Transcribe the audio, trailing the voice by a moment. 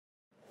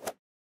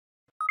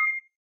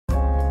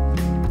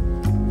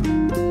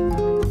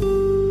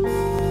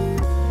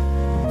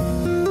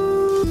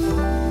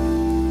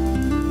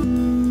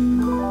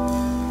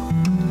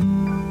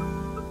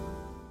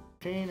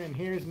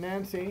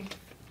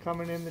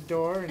coming in the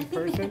door in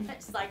person.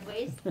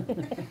 Sideways. I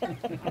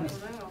don't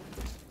know.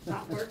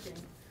 Not working.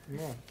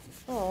 Yeah.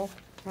 Oh.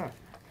 Huh.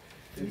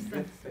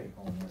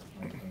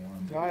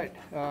 Right.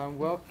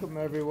 Welcome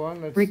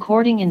everyone. Let's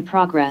Recording in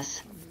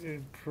progress.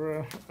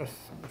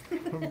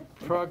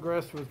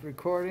 Progress with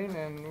recording,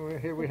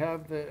 and here we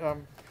have the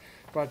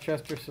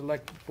Rochester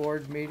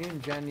Selectboard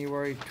meeting,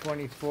 January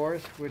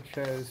 24th, which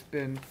has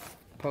been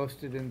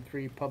posted in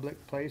 3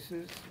 public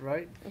places,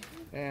 right?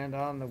 And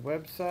on the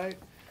website,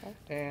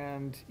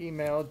 and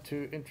emailed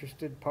to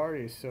interested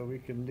parties, so we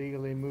can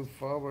legally move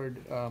forward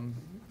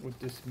with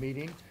this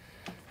meeting.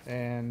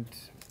 And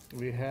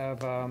we have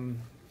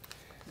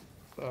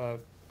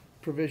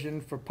provision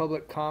for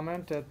public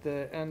comment at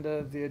the end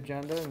of the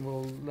agenda, and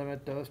we'll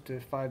limit those to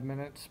 5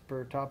 minutes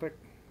per topic,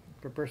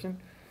 per person.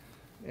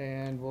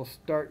 And we'll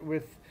start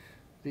with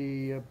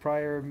the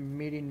prior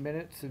meeting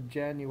minutes of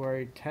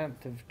January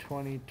 10th of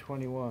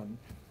 2021.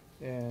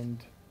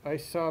 And I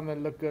saw them, they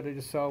look good. I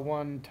just saw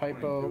one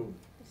typo.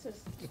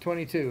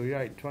 22,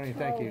 right, 20,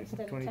 thank you,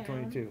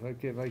 2022.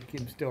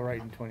 I'm still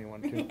writing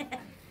 21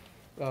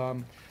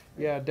 too.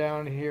 Yeah,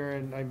 down here,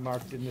 and I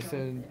marked it, and it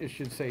said, it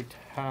should say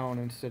town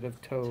instead of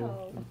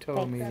toe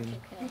meeting.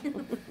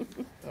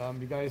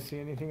 You guys see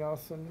anything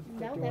else? No,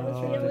 that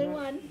was the only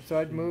one. So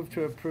I'd move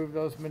to approve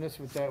those minutes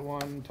with that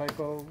one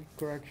typo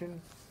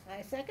correction.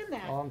 I second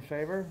that. All in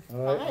favor?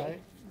 Aye.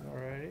 All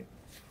righty.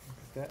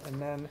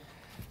 And then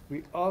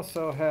we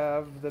also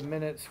have the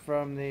minutes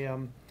from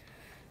the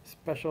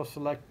special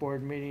select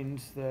board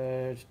meetings.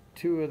 The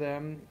 2 of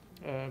them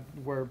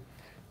were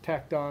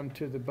tacked on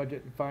to the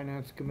Budget and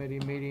Finance Committee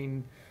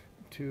meeting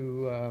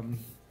to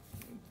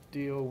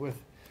deal with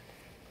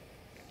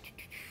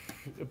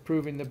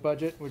approving the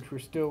budget, which we're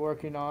still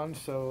working on.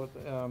 So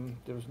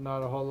there's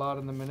not a whole lot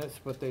in the minutes,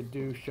 but they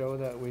do show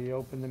that we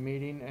opened the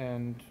meeting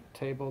and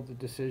tabled the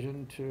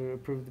decision to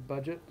approve the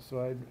budget.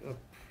 So I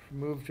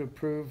move to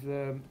approve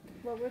the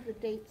What were the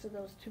dates of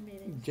those 2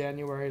 meetings?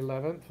 January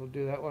 11th. We'll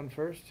do that one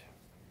first.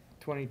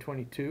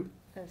 2022.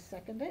 I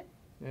second it.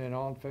 And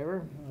all in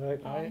favor?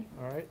 Aye.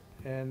 All right.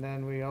 And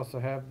then we also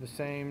have the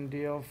same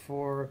deal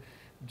for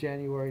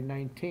January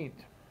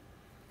 19th.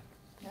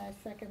 I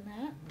second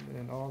that.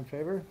 And all in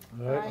favor?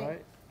 Aye.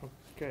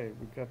 Okay,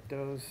 we got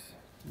those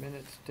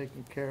minutes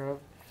taken care of.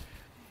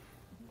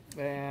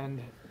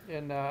 And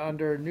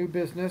under new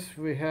business,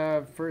 we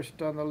have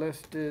first on the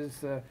list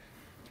is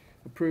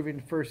approving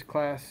first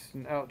class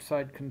and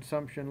outside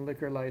consumption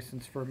liquor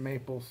license for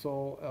Maple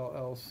Soul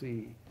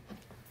LLC.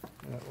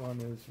 That one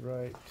is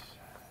right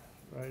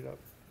up.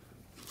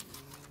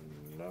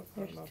 Nope,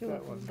 There's not 2 that of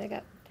them. one. They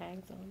got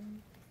tags on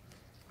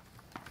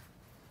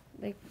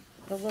them.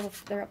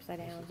 They're upside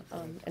down,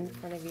 in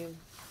front of you.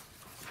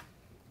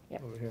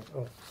 Yep. Over here.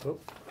 Oh,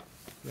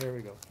 there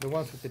we go. The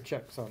ones with the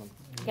checks on them.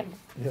 Yep.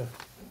 Yeah.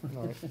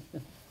 All right.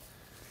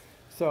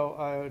 So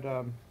I would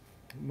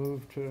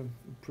move to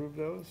approve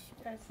those.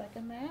 I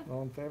second that.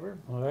 All in favor?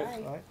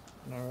 Aye.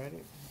 All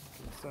righty.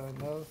 Sign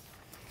those.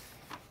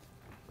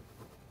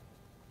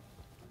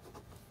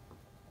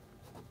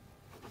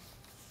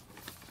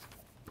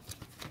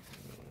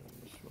 And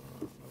this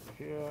one over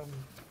here.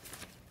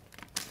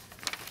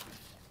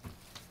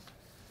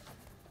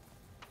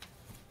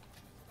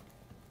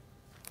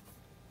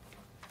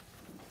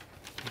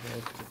 You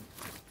guys can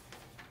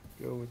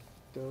go with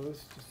those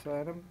to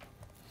sign them.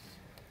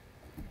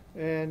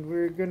 And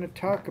we're going to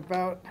talk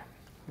about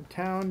the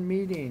town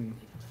meeting.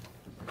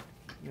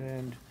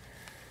 And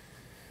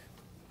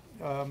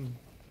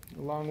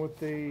along with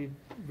the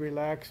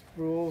relaxed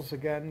rules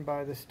again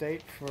by the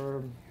state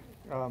for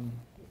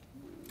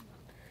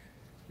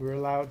we're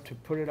allowed to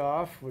put it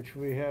off, which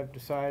we have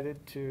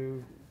decided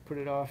to put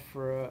it off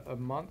for a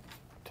month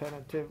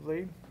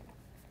tentatively.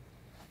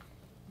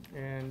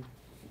 And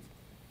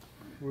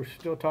we're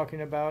still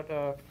talking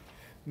about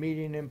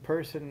meeting in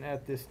person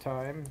at this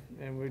time,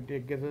 and we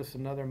did give us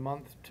another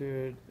month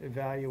to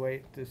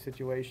evaluate the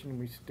situation.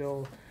 We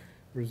still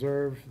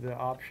reserve the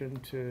option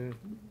to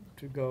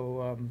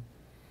go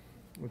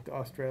with the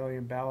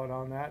Australian ballot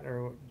on that,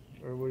 or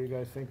what are you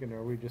guys thinking?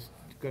 Are we just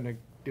gonna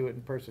do it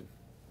in person?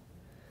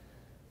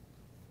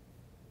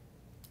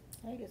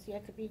 I guess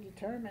yet to be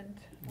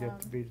determined.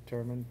 Yet to be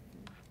determined.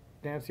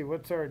 Nancy,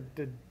 what's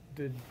the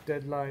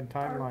deadline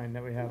timeline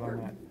that we have on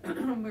that?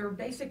 We're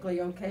basically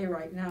okay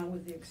right now,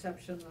 with the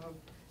exception of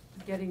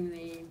getting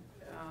the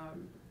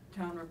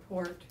town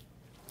report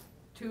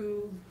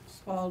to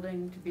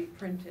Spalding to be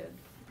printed.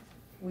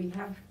 We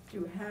have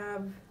to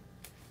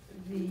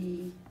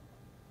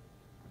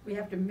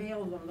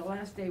mail them. The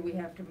last day we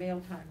have to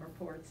mail time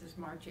reports is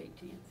March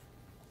 18th.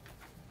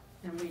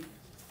 And we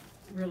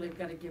really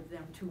got to give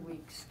them 2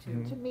 weeks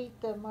To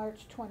meet the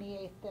March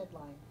 28th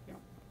deadline. Yeah.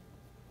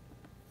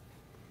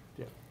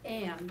 Yeah.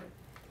 And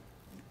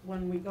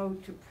when we go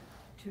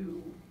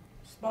to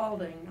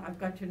Spalding, I've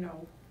got to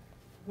know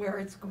where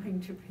it's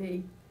going to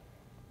be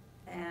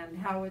and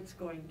how it's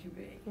going to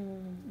be.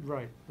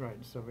 Right.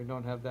 So we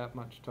don't have that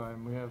much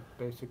time. We have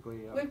basically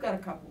We've got a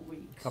couple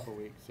weeks. Couple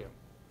weeks, yeah.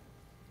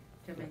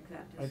 To make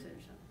that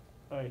decision.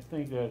 I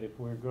think that if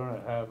we're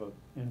gonna have a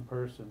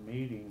in-person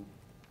meeting,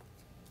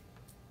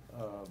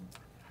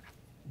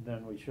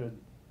 then we should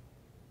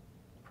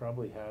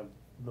probably have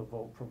the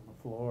vote from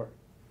the floor.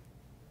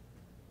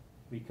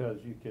 Because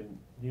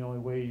the only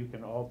way you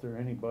can alter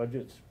any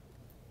budgets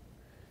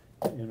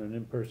in an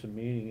in-person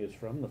meeting is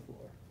from the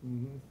floor.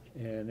 Mm-hmm.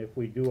 And if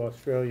we do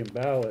Australian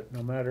ballot,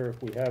 no matter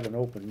if we have an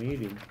open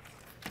meeting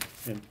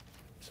and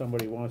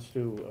somebody wants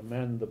to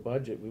amend the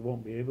budget, we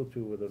won't be able to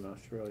with an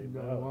Australian No,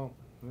 it ballot. won't,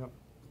 yep.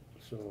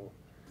 So,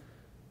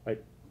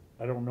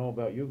 I don't know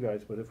about you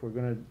guys, but if we're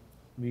gonna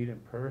meet in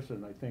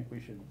person, I think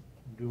we should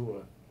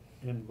do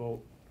a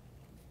in-vote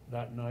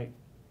that night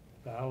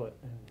ballot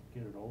and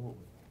get it over with.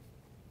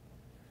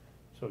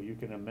 So you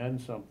can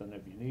amend something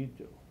if you need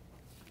to.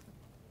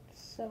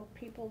 So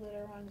people that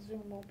are on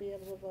Zoom won't be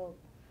able to vote.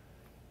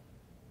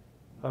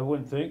 I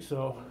wouldn't think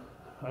so.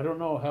 I don't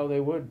know how they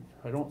would.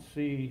 I don't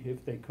see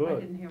if they I could.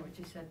 didn't hear what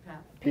you said,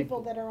 Pat.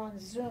 People that are on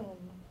Zoom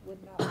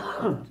would not be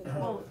able to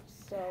vote,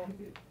 so.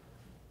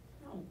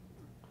 No,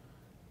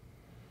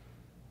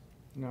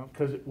 No,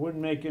 Cause it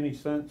wouldn't make any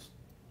sense,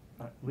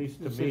 at least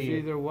to this is me.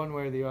 either one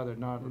way or the other,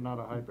 not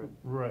a hybrid.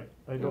 Right,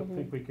 I don't Mhm.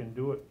 think we can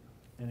do it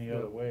any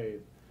other Yeah. way.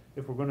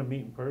 If we're gonna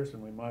meet in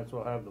person, we might as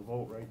well have the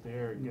vote right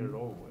there and get it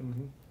over with.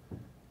 Mhm.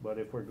 But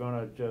if we're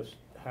gonna just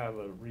have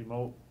a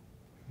remote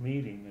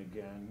meeting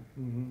again,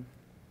 Mhm.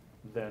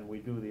 then we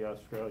do the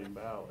Australian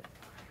ballot.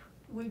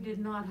 we did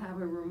not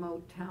have a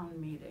remote town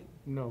meeting.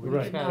 No, we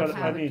Right, just not had but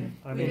have I it. mean, We didn't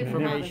have a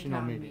informational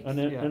town meeting.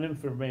 meeting. Yeah. an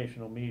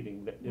informational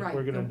meeting, that if Right,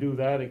 we're gonna the- do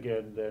that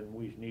again, then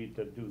we need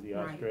to do the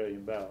Right.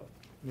 Australian ballot.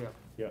 Yeah,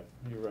 Yeah,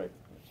 you're right,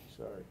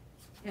 sorry.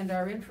 And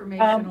our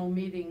informational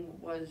meeting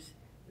was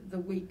the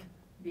week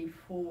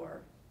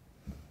before.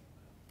 We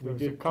There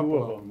was a did couple two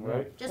of of them, them, yeah.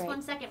 right? Just Right.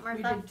 one second, We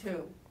Martha. did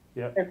two.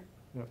 Yep.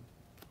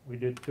 We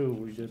did two,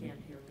 we She did can't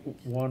hear me.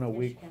 one a Yes,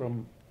 week she can.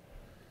 from,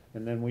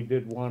 and then we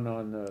did one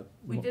on the.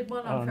 We did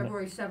one on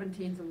February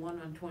 17th and one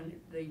on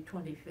the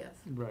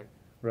 25th. right.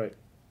 Right,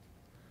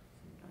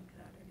 Something like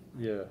that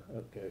anyway. yeah,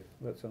 okay,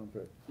 that sounds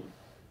right.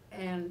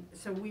 And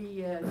so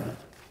we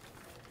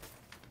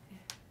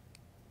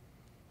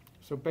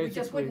So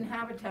just wouldn't basically,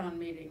 have a town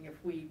meeting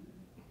if we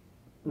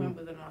went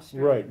with an Right,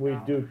 Australian we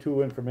ballot. do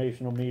two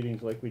informational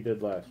meetings like we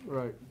did last.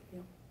 right.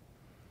 Yep.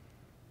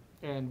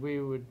 And we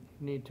would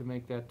need to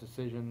make that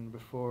decision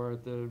before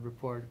the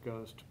report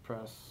goes to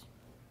press.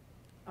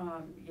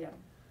 Yeah,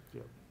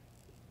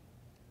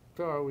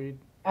 So are we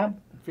Um,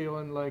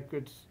 feeling like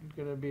it's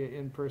gonna be an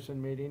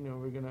in-person meeting? Are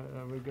we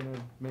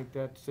gonna make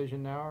that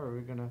decision now, or are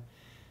we gonna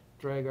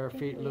drag our I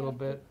think feet a we little have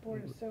the bit?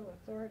 Board of Civil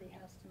Authority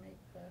has to make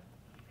the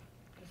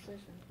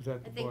decision. Is that I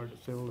the think Board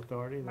of Civil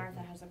Authority? that- Martha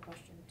has a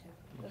question too.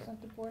 Okay.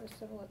 Doesn't the Board of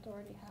Civil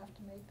Authority have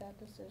to make that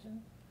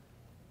decision?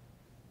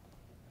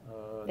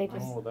 They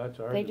just- No, that's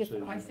our they just-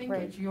 decision. I think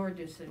Right. it's your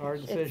decision. Our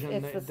It's, decision,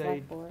 it's the they,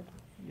 select board.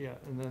 yeah,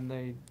 and then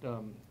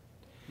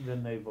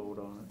Then they vote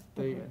on it.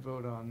 they Okay.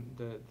 vote on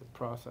the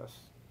process,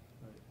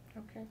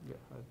 Okay. yeah,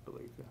 I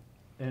believe, yeah.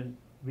 And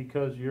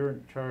because you're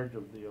in charge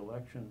of the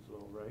elections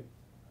though, right?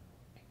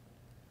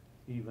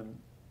 Even,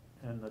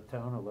 and the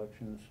town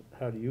elections,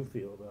 how do you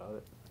feel about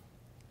it?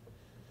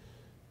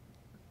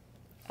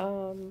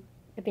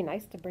 It'd be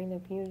nice to bring the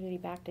community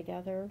back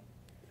together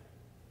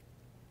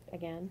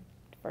again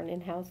for an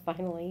in-house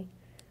finally,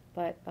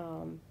 but,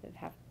 it'd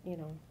have,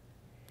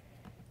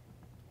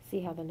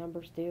 see how the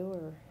numbers do,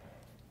 or,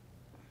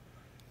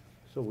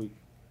 So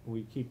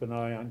we keep an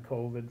eye on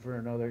COVID for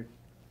another,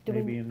 Do we-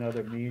 maybe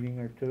another meeting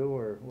or two,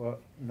 or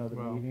what, another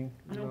Well, meeting?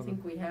 I don't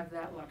think we have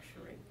that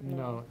luxury.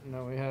 No,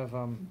 we have,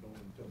 I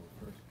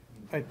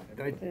I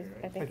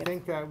think it's,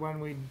 think that when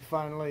we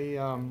finally,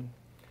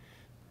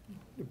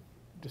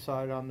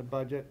 decide on the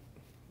budget,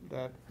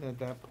 that, at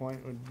that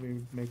point, would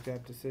we make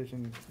that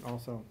decision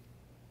also?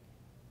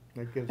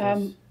 That gives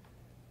us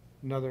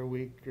another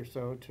week or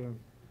so to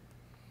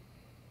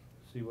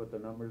See what the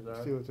numbers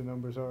are? see what the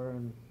numbers are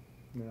and,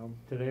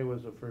 Today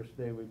was the first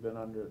day we've been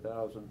under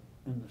 1,000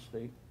 in the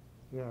state.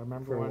 yeah, I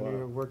remember For a when you while.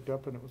 were worked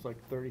up and it was like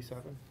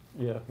 37.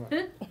 Yeah.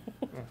 Yeah.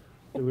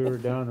 We were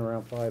down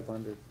around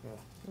 500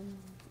 Yeah.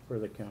 for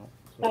the count.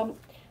 so-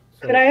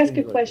 so Could I it ask a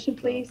seems like question,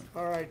 it's please?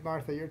 All right,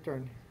 Martha, your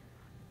turn.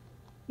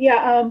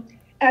 Yeah,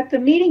 at the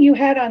meeting you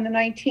had on the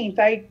 19th,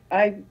 I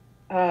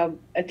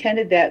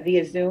attended that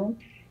via Zoom,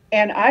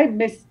 and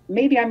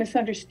maybe I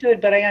misunderstood,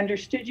 but I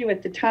understood you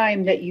at the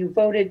time that you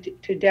voted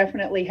to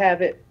definitely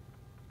have it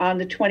on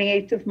the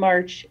 28th of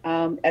March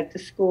at the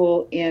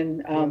school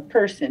in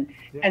person.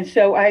 Yeah. And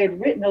so I had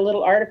written a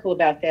little article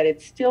about that.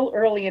 It's still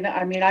early, and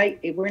I mean,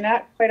 we're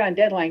not quite on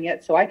deadline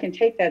yet, so I can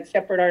take that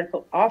separate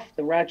article off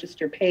the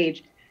Rochester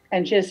page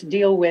and just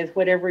deal with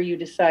whatever you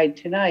decide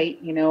tonight,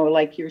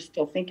 like you're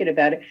still thinking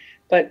about it.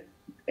 But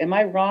am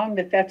I wrong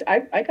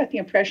I got the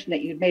impression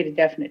that you'd made a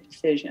definite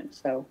decision,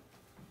 so.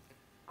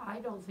 I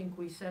don't think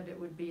we said it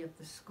would be at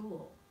the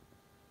school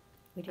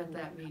we at didn't.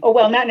 that meeting. Oh,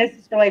 well, not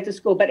necessarily at the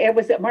school, but it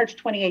was at March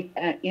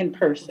 28th in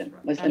person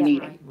was the That's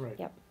meeting. right. Right.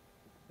 Yep.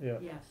 Yeah,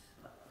 Yes.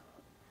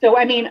 So,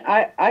 I mean,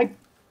 I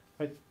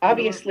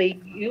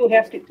obviously, you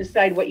have to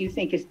decide what you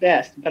think is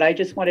best, but I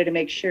just wanted to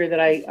make sure that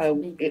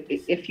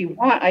if you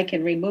want, I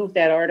can remove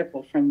that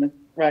article from the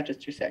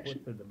Rochester section.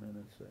 What did the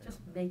minutes say? Just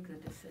make the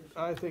decision.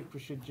 I think we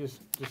should just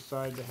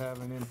decide to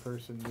have an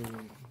in-person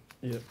meeting,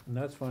 Yeah, and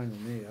that's fine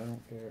with me, I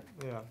don't care.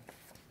 yeah.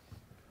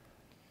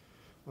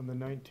 On the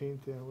 19th,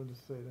 yeah, we'll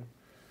just say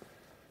that.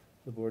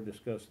 The board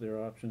discussed their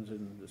options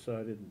and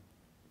decided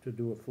to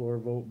do a floor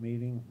vote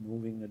meeting,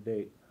 moving the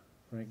date.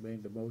 Frank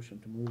made the motion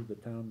to move the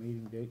town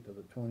meeting date to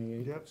the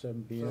 28th Yep. at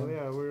 7 So, PM.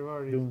 yeah, we've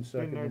already Dune been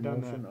seconded there, the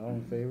done motion, that. all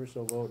in favor,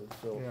 so voted,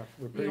 so Yeah.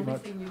 we're The pretty only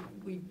much,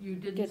 thing you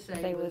didn't Did say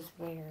say was was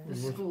where, the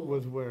school.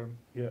 Was where,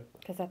 yeah,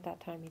 because at that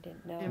time you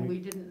didn't know. And we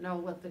didn't know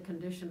what the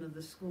condition of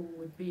the school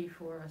would be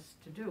for us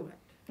to do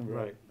it.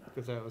 right,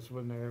 because that was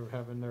when they were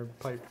having their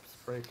pipes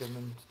breaking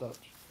and stuff.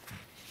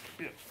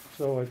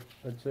 So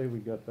I'd say we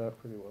got that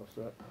pretty well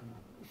set.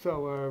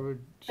 So,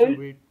 should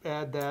we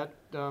add that,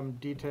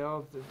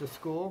 detail, the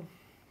school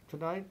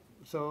tonight?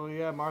 So,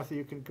 yeah, Martha,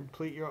 you can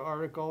complete your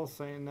article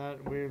saying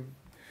that we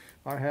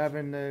are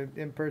having the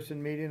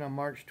in-person meeting on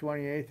March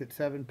 28th at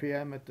 7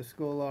 PM at the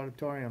school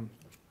auditorium.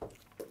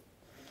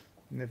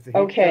 And if the heat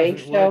Okay,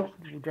 doesn't work,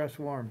 dress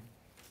warm.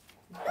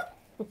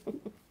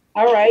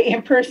 All right,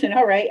 in person,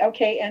 all right,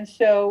 okay, and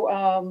so,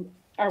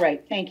 all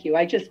right, thank you.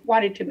 I just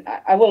wanted to,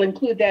 I will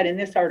include that in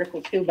this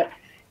article too, but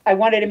I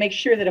wanted to make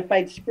sure that if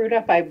I'd screwed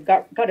up, I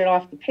got it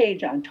off the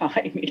page on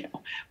time, you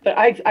know. But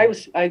I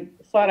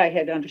thought I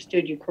had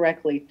understood you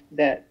correctly,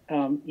 that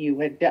you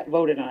had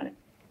voted on it.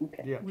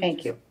 Okay, Yeah.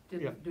 thank you. We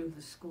just didn't do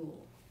the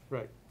school.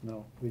 Right,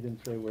 No, we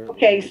didn't say where.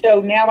 Okay, so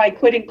now I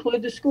could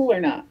include the school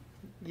or not?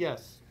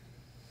 yes,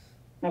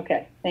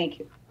 Okay, thank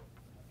you.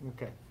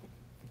 okay,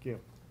 thank you.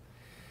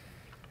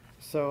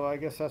 So I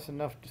guess that's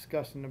enough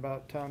discussion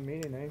about town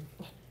meeting, eh?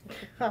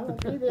 I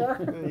won't be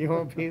there. You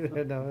won't be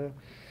there, no.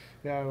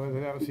 Yeah, well,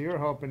 that was, you were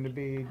hoping to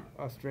be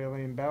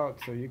Australian ballot,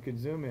 so you could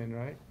zoom in,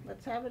 right?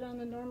 Let's have it on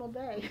a normal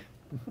day.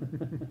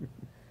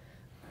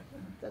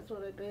 That's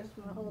what I based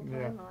my whole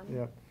Yeah, time on.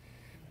 yeah.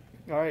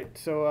 All right,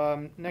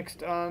 so,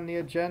 next on the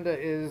agenda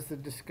is the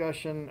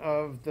discussion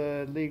of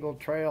the legal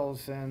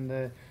trails and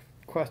the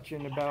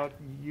question about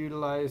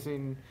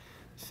utilizing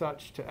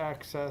such to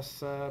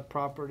access,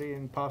 property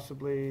and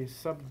possibly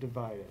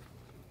subdivide it.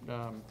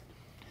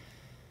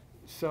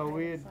 So I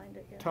we haven't had signed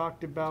it yet.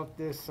 talked about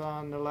this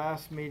on the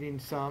last meeting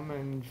some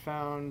and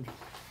found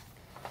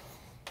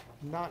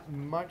not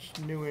much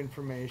new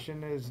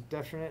information. Is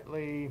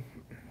definitely,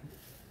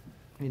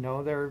 you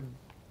know, they're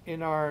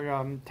in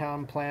our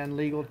town plan.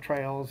 Legal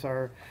trails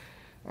are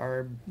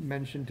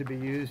mentioned to be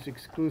used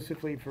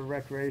exclusively for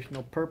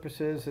recreational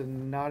purposes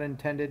and not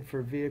intended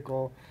for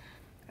vehicle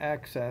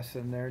access,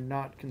 and they're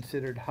not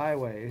considered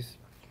highways.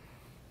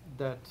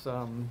 That's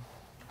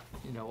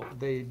you know,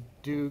 they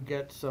do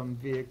get some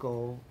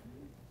vehicle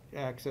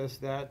access.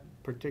 That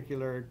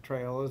particular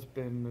trail has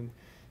been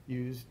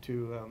used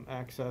to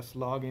access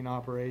logging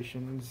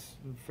operations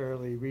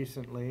fairly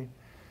recently.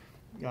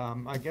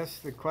 I guess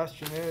the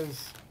question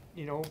is,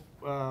 you know,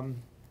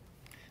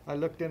 I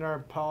looked in our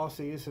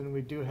policies and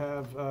we do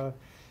have a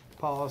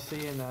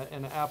policy and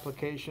an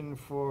application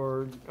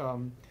for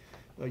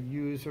a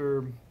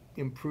user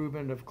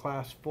improvement of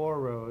class 4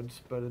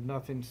 roads, but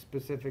nothing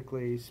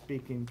specifically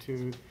speaking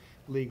to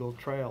legal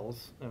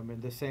trails. I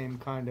mean, the same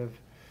kind of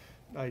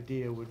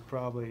idea would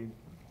probably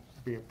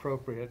be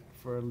appropriate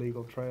for a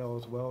legal trail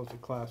as well as a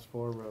class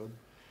 4 road.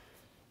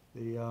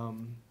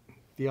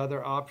 The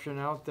other option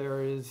out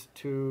there is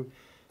to,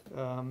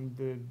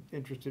 the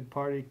interested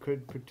party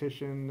could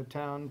petition the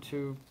town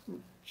to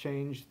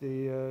change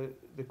the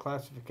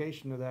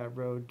classification of that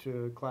road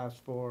to class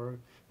 4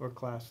 or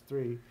class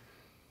 3.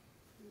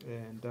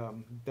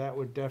 And that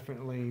would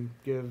definitely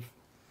give,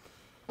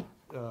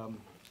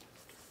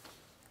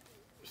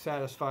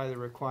 satisfy the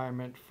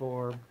requirement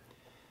for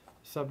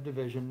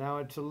subdivision. Now,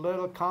 it's a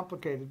little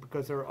complicated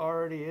because there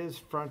already is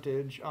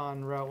frontage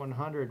on Route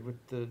 100 with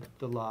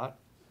the lot.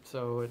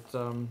 So it's,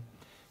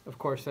 of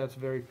course, that's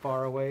very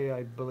far away,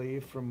 I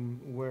believe, from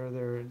where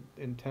they're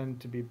intend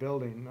to be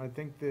building. I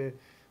think the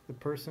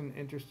person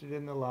interested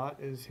in the lot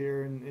is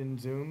here in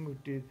Zoom.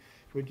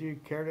 Would you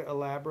care to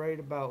elaborate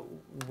about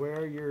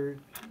where you're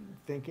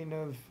thinking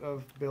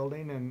of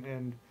building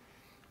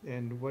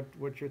and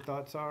what your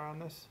thoughts are on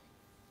this?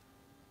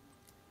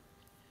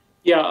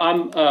 Yeah,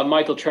 I'm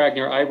Michael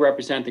Tragner. I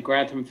represent the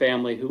Grantham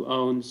family who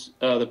owns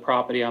the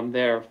property. I'm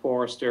their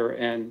forester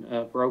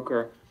and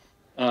broker.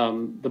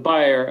 The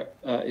buyer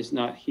is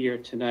not here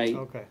tonight.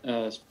 Okay.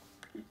 As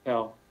you can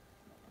tell.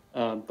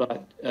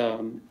 But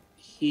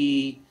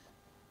he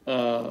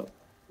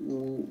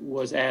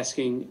was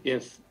asking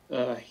if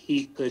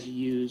he could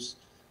use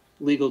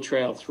Legal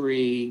Trail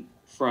 3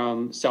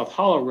 from South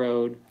Hollow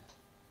Road,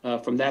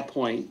 from that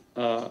point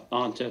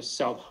onto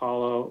South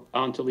Hollow,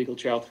 onto Legal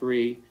Trail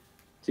 3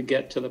 to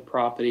get to the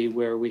property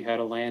where we had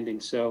a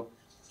landing. So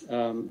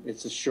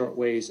it's a short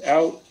ways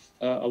out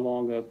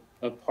along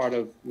a part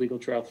of Legal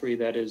Trail 3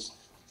 that is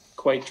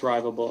quite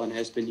drivable and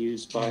has been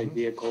used by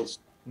vehicles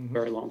for a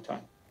very long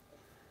time.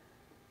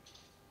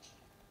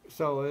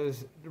 So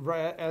as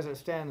it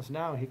stands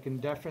now, he can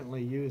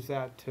definitely use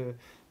that to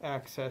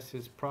access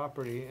his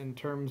property. In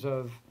terms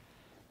of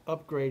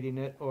upgrading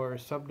it or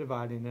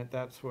subdividing it,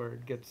 that's where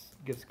it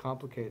gets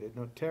complicated.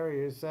 Now,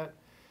 Terry,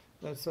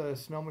 that's a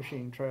snow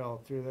machine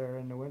trail through there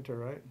in the winter,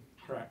 right?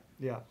 Correct.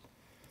 Yeah.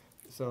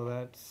 So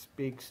that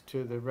speaks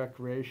to the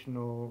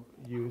recreational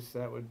use.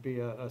 That would be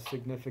a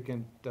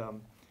significant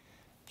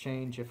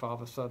change if all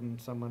of a sudden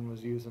someone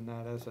was using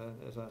that as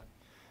a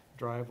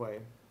driveway.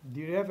 Do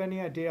you have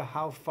any idea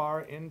how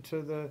far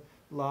into the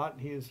lot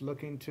he is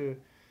looking to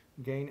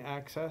gain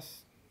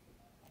access?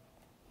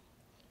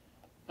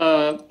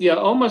 Yeah,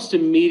 almost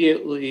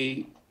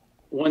immediately,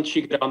 once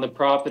you get on the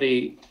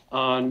property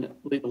on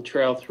Legal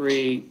Trail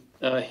 3,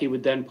 he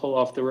would then pull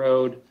off the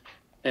road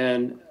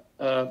and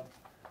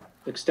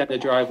extend the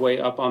driveway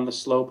up on the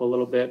slope a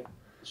little bit.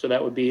 So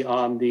that would be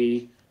on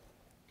the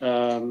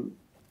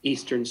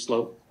eastern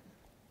slope.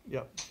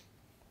 Yep.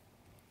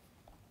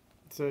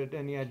 So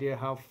any idea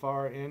how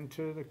far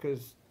into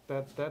because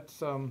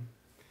that's an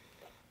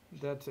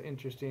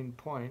interesting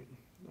point.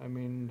 I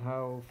mean,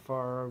 how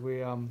far are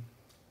we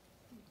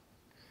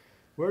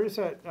where is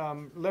that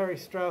Larry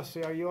Strauss,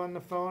 are you on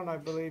the phone? I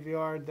believe you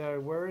are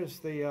there. Where is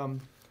the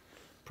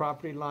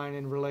property line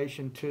in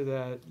relation to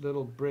that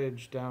little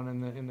bridge down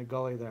in the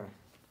gully there?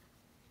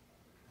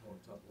 Oh,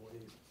 it's up a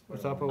ways.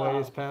 It's up a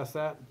ways past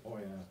that? Oh,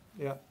 yeah.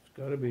 Yeah. It's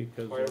gotta be,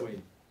 cause. Quite a ways.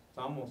 It's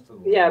almost to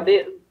the. Yeah,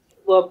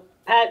 well,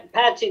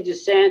 Patsy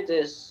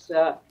DeSantis,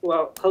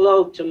 well,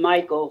 hello to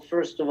Michael,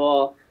 first of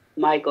all.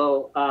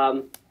 Michael,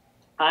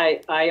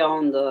 I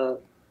own the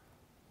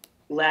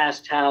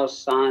last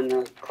house on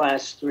the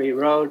Class 3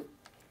 road.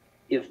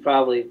 You've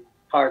probably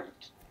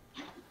parked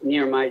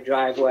near my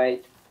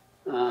driveway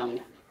to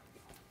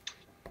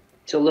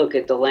look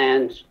at the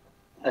land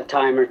a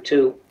time or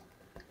two.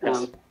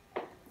 Yes.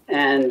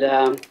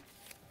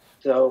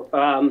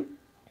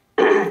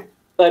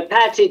 But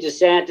Patsy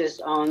DeSantis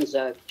owns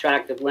a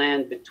tract of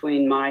land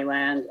between my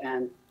land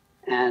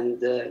and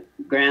the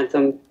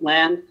Grantham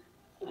land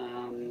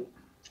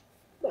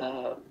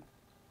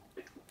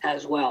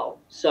as well.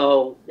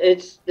 So I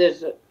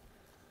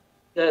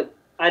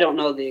don't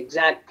know the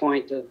exact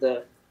point of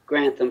the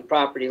Grantham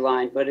property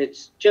line, but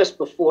it's just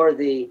before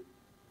the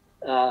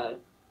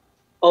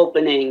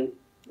opening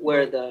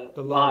where the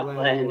lot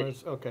land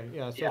is. Okay,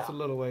 yeah, so Yeah. it's a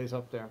little ways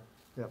up there.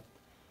 Yep.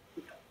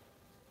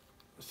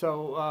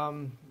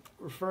 So,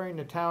 referring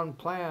to town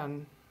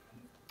plan,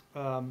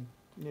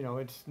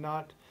 it's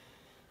not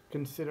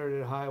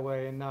considered a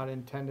highway and not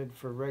intended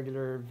for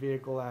regular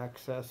vehicle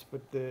access,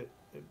 but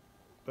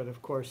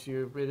of course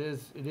it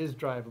is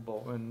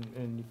drivable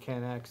and you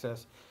can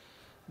access.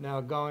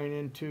 Now going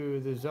into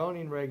the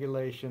zoning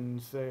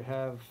regulations, they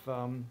have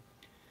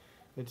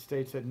it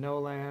states that no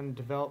land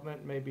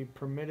development may be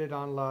permitted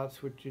on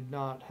lots which do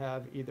not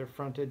have either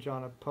frontage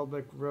on a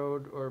public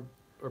road or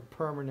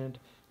permanent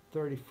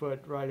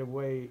 30-foot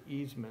right-of-way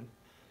easement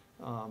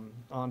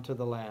onto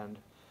the land.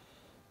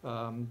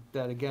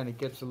 That again, it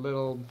gets a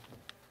little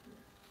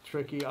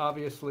tricky.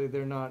 Obviously,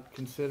 they're not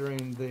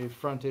considering the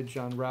frontage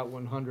on Route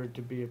 100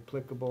 to be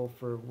applicable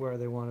for where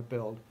they want to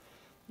build,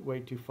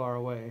 way too far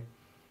away.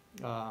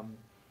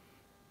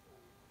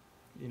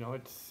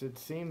 It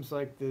seems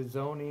like the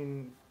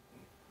zoning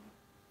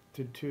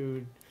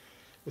to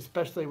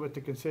especially with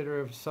the consider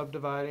of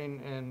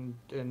subdividing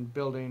and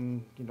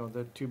building,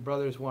 the two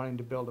brothers wanting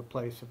to build a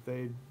place, if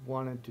they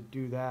wanted to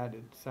do that,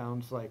 it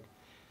sounds like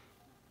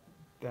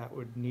that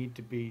would need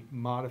to be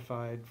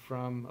modified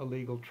from a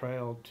legal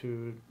trail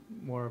to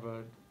more of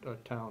a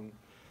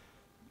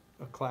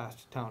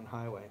class town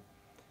highway.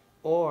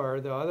 Or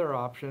the other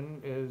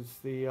option is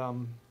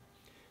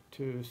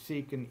to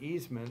seek an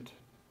easement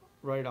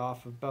right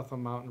off of Bethel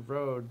Mountain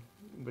Road,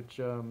 which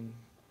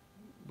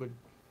would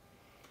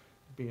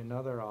be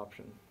another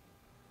option.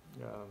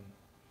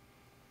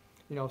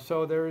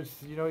 So there's,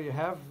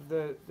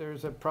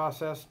 there's a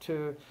process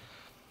to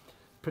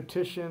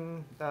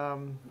petition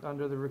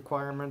under the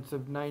requirements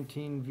of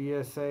 19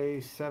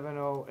 VSA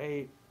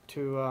 708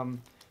 to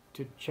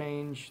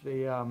change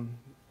the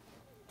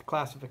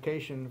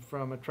classification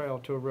from a trail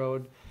to a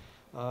road.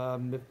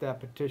 If that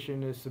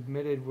petition is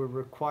submitted, we're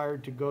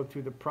required to go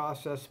through the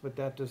process, but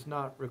that does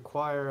not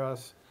require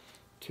us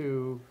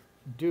to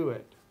do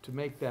it, to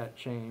make that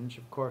change.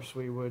 Of course,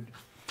 we would,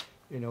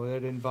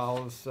 that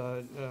involves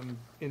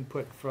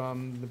input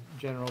from the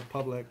general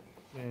public.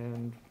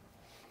 And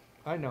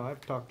I know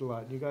I've talked a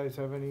lot. Do you guys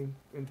have any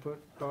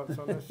input, thoughts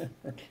on this?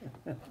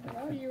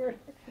 No, you were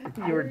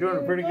doing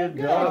a pretty good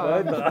good. job, I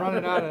I'm just thought.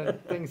 running out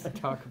of things to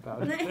talk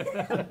about.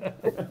 I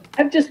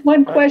have just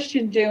one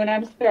question, Dune,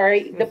 I'm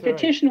sorry. The That's all right.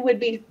 petition would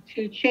be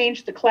to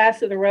change the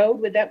class of the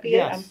road, would that be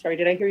it? I'm Yes. sorry,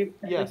 did I hear you?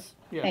 Yes,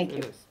 Thank it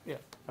you. is, yeah.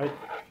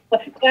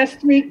 Class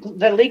 3,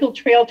 the legal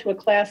trail to a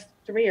class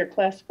 3 or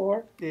class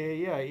 4?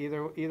 Yeah,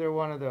 either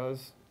one of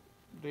those.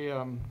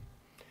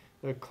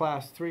 The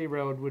class 3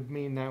 road would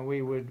mean that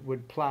we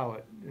would plow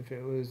it. If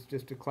it was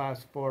just a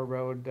class 4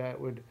 road, that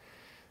would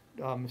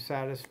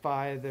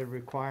satisfy the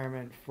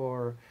requirement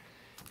for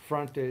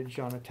frontage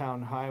on a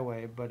town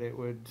highway, but it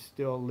would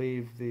still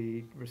leave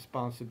the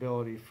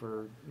responsibility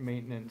for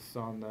maintenance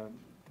on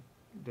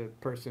the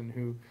person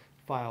who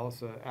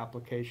files an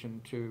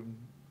application to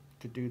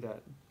do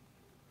that.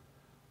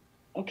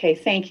 Okay,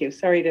 thank you.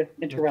 Sorry to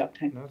interrupt.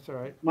 I That's all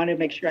right. wanted to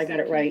make sure I got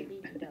it right.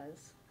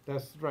 Does.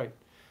 That's right.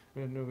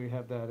 I knew we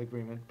had that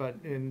agreement, but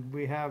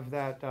we have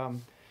that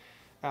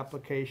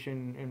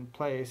application in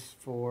place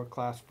for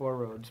class 4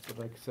 roads, but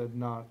like I said,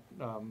 not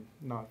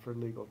for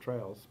legal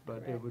trails, but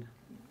it Correct. would,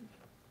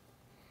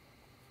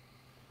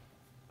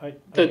 I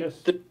The,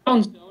 guess, the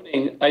town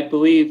zoning, I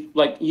believe,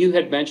 like you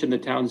had mentioned, the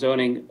town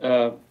zoning,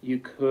 you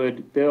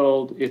could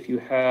build if you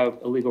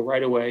have a legal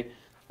right-of-way.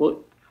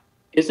 Well,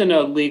 isn't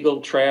a legal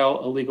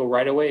trail a legal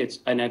right-of-way?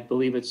 And I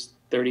believe it's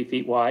 30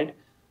 feet wide.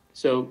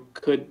 So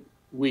could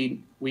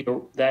we,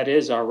 that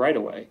is our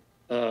right-of-way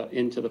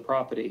into the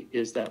property,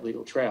 is that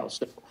legal trail.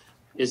 So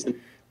well,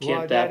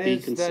 can't that be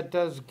that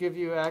does give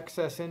you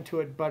access into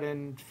it, but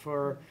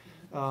for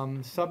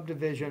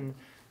subdivision,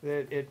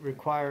 that it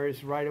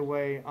requires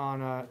right-of-way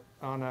on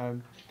a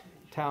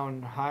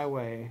town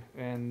highway,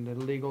 and the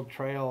legal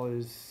trail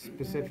is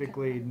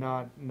specifically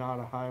not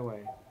a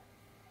highway.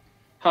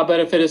 How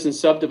about if it isn't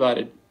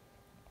subdivided?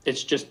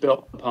 It's just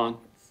built upon.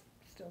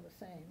 Still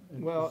the same. it's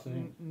the Well,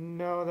 same.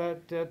 no,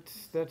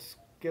 that's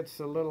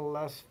gets a little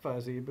less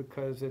fuzzy,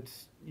 because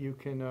you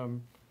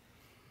can,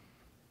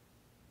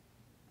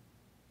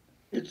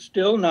 It's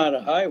still not a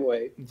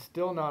highway. it's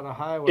still not a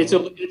highway. It's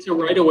a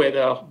right-of-way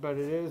though. But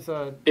it is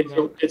a.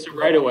 It's a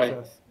right-of-way.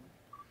 access.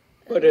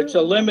 But it's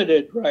a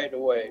limited right of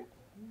way.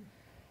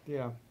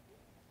 Yeah.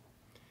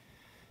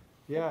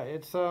 Yeah,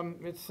 it's a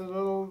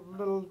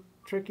little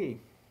tricky,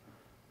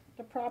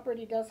 The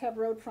property does have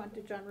road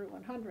frontage on Route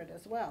 100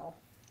 as well,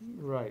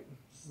 right,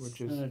 which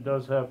And is, it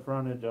does have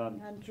frontage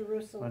on on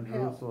Jerusalem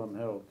Hill. Jerusalem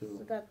Hill So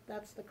too.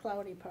 that's the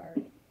cloudy part.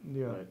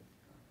 yeah,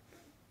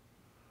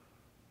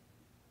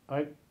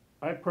 Right.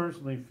 I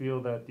personally feel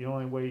that the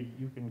only way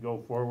you can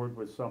go forward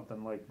with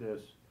something like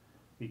this,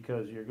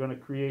 because you're gonna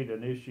create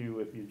an issue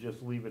if you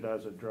just leave it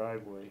as a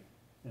driveway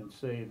and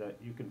say that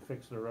you can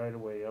fix the right of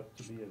way up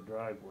to be a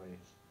driveway.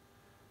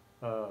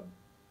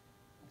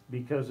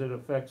 Because it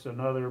affects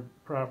another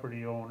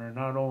property owner,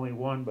 not only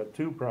one, but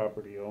two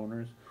property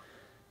owners.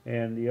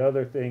 And the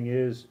other thing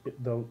is,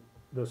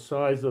 the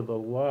size of the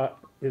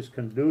lot is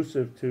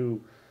conducive to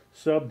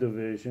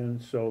subdivision,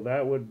 so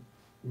that would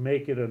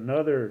make it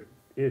another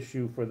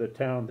issue for the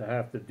town to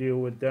have to deal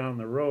with down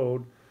the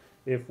road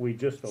if we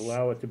just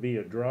allow it to be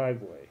a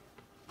driveway.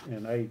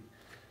 And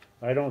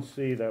I don't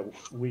see that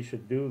we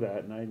should do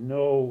that, and I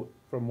know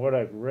from what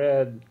I've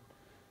read,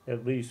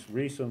 at least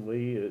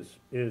recently,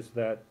 is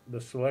that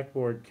the select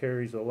board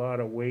carries a lot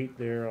of weight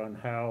there on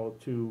how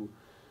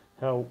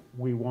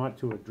we want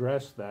to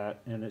address that,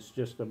 and it's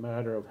just a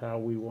matter of how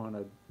we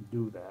wanna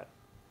do that,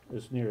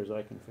 as near as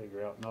I can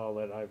figure out in all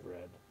that I've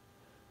read.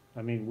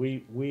 I mean,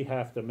 we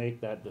have to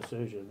make that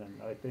decision,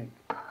 and I think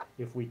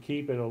if we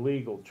keep it a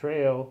legal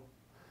trail,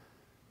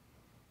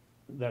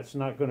 that's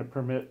not gonna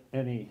permit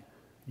any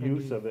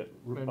use of it,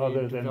 any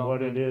other than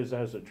what it development. is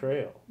as a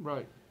trail.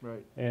 right.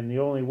 And the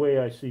only way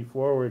I see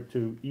forward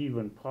to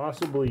even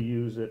possibly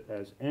use it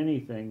as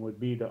anything would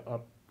be to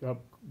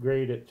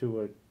upgrade it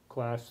to a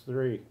class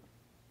 3.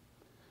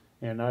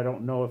 And I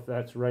don't know if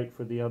that's right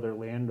for the other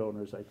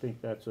landowners. I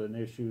think that's an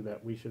issue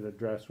that we should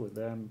address with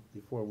them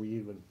before we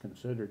even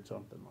considered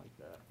something like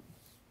that.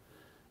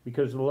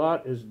 Because the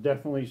lot is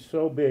definitely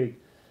so big,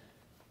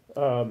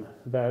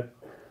 that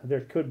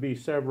there could be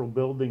several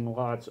building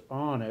lots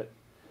on it.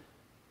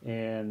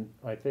 And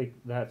I think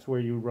that's where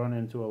you run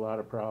into a lot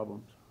of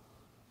problems,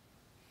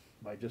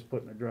 by just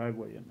putting a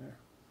driveway in there.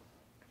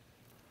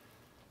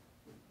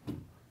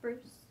 Bruce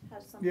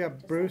has something Yeah, to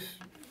say. Bruce,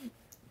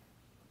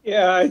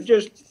 Yeah, I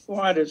just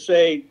wanted to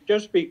say,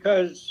 just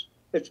because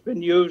it's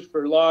been used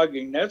for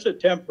logging, that's a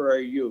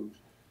temporary use.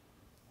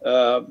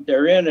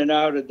 They're in and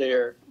out of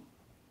there.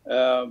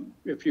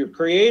 If you're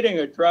creating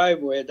a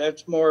driveway,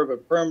 that's more of a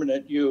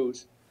permanent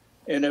use.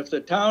 And if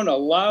the town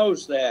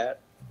allows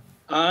that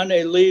on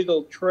a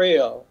legal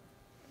trail,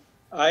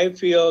 I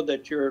feel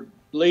that you're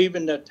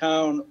leaving the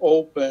town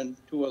open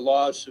to a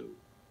lawsuit.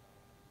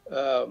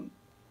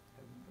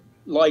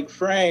 Like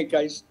Frank,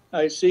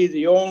 I see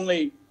the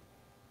only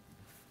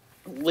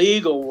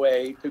legal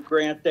way to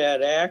grant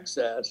that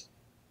access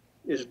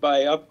is by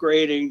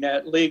upgrading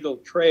that legal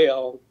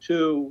trail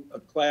to a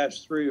class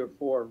 3 or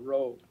 4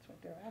 road. That's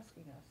what they're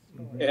asking us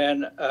for.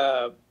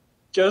 And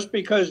just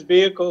because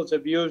vehicles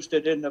have used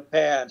it in the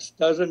past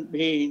doesn't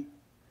mean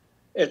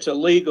it's a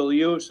legal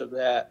use of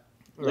that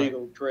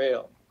legal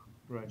trail.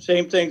 right,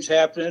 Same thing's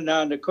happening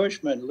on the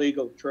Cushman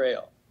legal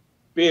trail.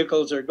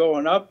 Vehicles are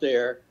going up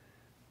there,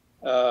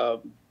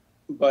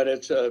 but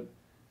it's a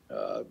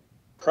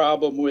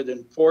problem with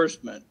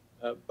enforcement.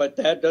 But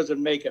that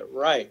doesn't make it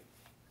right.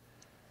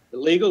 The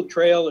legal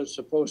trail is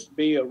supposed to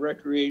be a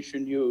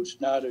recreation use,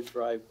 not a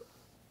driveway.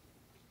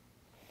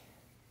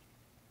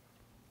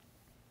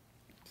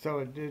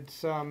 so it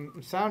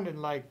sounded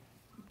like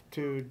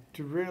to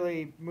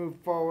really move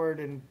forward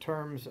in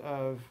terms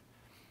of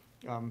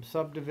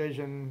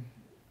subdivision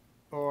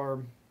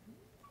or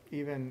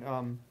even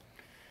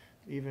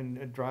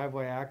a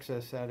driveway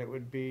access, that it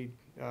would be,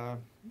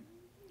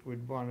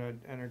 would want to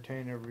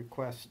entertain a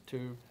request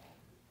to,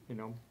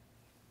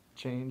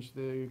 change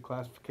the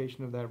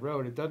classification of that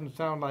road. It doesn't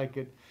sound like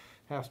it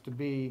has to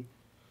be,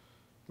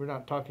 we're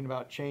not talking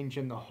about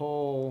changing the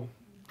whole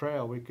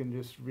trail. We can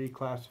just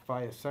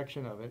reclassify a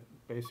section of it.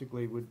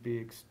 Basically would be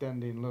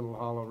extending Little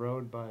Hollow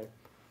Road by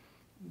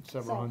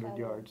several South hundred Hollow.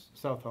 yards.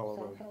 South Hollow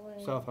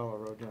Road. South Hollow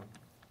Road, yeah.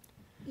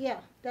 Yeah,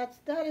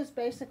 that is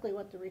basically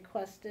what the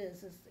request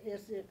is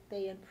if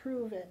they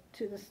improve it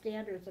to the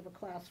standards of a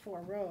class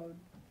 4 road,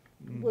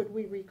 would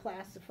we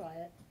reclassify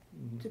it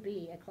to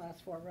be a class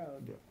 4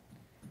 road? Yeah.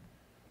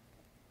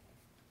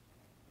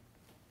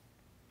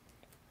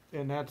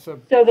 And that's a,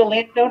 So the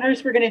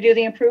landowners were gonna do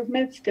the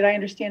improvements? Did I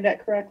understand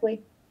that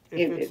correctly?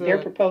 If their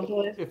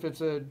proposal is?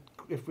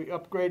 if we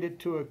upgrade it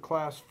to a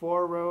class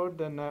 4 road,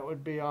 then that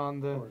would be on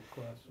the, Or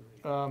class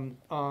 3.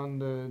 on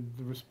the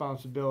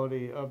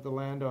responsibility of the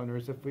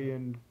landowners. If we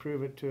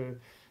improve it to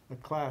a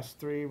class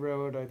 3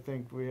 road, I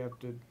think we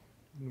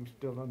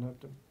still don't have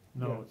to.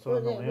 No, Yeah. it's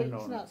on the It's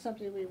landowner. not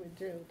something we would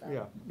do, though.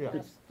 Yeah,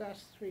 yeah.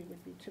 Class 3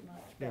 would be too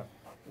much. but- Yeah.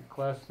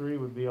 Class 3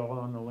 would be all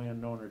on the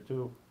landowner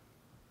too.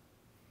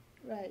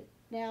 Right.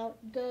 Now,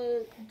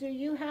 do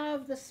you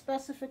have the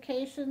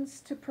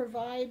specifications to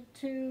provide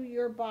to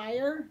your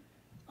buyer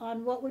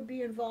on what would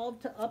be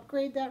involved to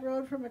upgrade that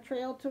road from a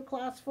trail to a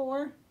class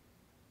 4?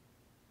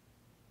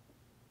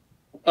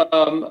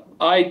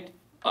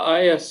 I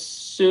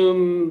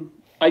assume,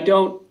 I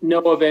don't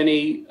know of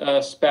any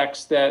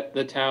specs that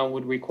the town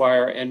would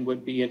require and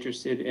would be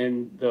interested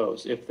in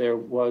those if there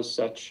was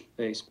such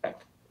a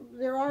spec.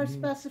 There are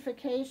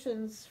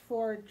specifications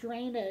for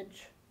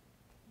drainage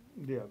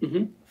Yeah.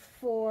 Mhm.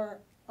 for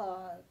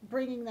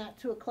bringing that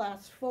to a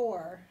class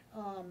 4,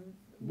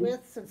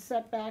 widths and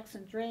setbacks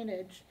and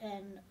drainage,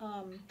 and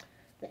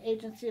the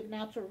Agency of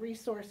Natural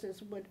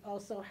Resources would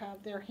also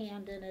have their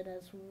hand in it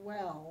as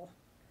well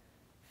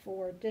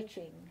for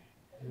ditching.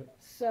 Yep.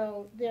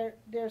 So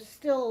there's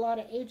still a lot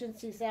of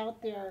agencies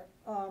out there.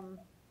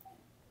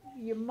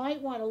 You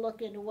might want to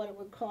look into what it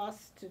would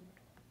cost to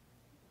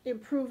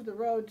improve the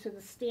road to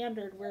the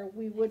standard where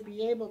we would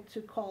be able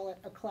to call it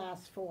a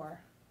class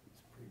 4.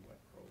 It's a pretty wet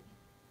road.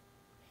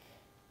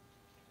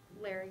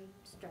 Larry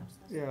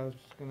stressed this. Yeah, I was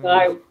just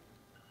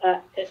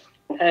gonna.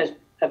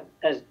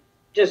 As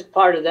just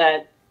part of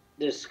that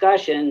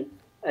discussion,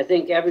 I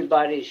think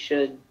everybody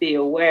should be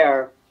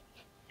aware,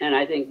 and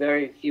I think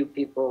very few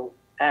people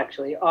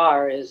actually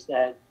are, is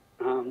that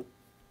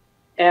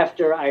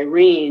after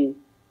Irene,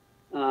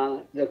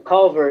 the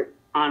culvert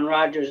on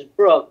Rogers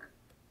Brook,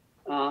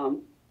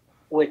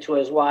 which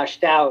was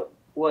washed out,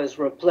 was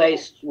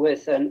replaced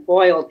with an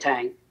oil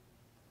tank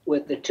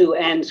with the two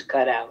ends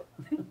cut out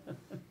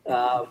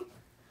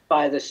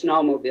by the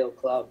Snowmobile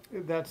Club.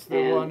 That's the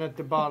And- one at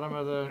the bottom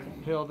of the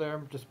hill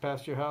there, just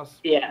past your house?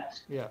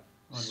 Yes. Yeah.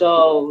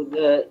 So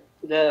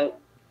the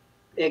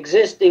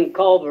existing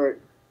culvert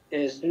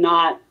is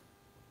not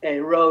a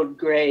road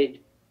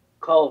grade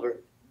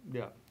culvert.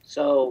 Yeah.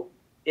 So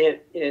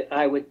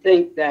I would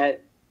think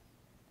that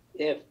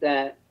if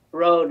that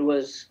road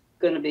was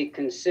gonna be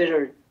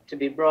considered to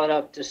be brought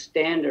up to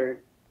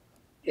standard,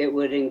 it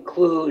would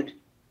include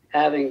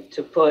having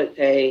to put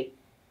a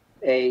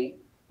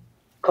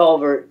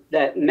culvert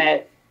that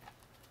met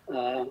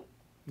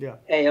Yeah.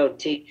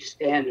 AOT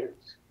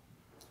standards.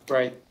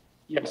 Right,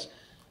 yes.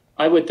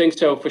 I would think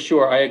so for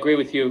sure. I agree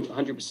with you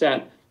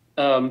 100%.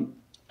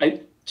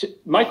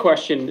 My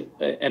question,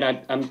 and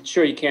I'm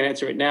sure you can't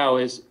answer it now,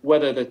 is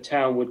whether the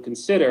town would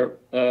consider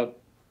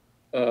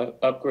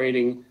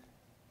upgrading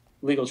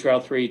Legal Trail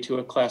 3 to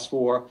a Class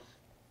 4.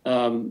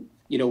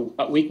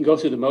 We can go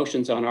through the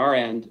motions on our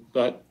end,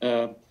 but,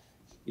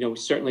 we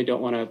certainly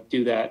don't want to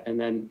do that and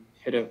then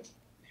hit a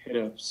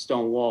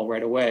stone wall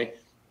right away.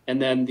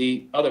 And then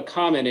the other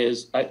comment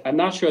is, I'm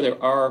not sure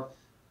there are,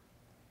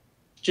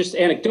 just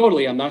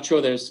anecdotally, I'm not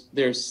sure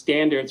there's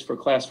standards for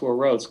Class 4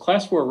 roads.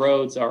 Class 4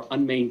 roads are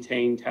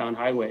unmaintained town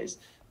highways.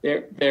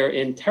 They're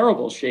in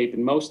terrible shape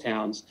in most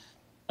towns.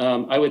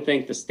 I would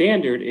think the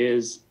standard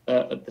is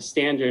the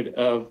standard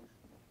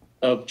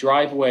of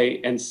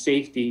driveway and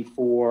safety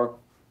for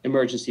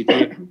emergency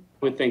vehicles.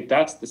 I would think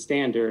that's the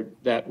standard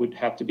that would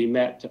have to be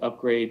met to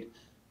upgrade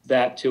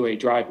that to a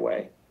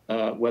driveway,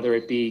 whether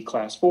it be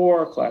Class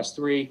 4, Class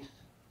 3.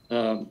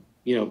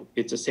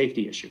 It's a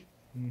safety issue.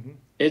 Mhm.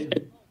 It's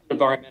an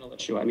environmental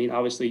issue. I mean,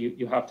 obviously,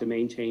 you have to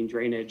maintain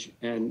drainage,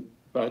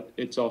 but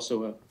it's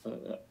also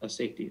a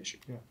safety issue.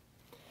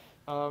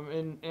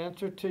 In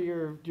answer to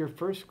your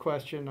first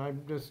question,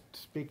 I'm just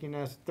speaking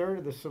as third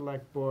of the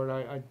select board.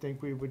 I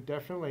think we would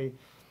definitely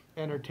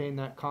entertain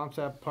that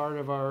concept. Part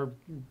of our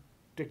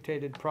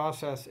dictated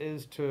process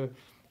is to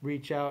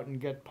reach out and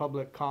get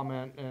public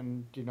comment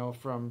and,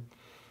 from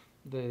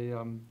the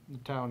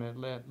town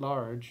at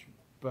large.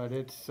 But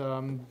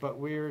but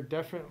we're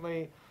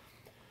definitely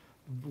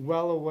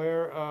well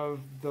aware of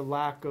the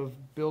lack of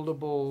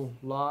buildable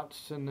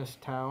lots in this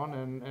town,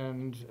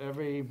 and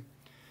every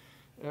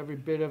every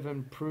bit of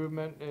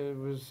improvement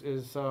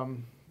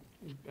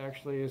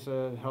actually is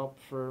a help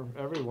for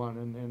everyone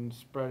in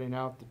spreading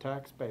out the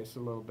tax base a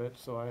little bit.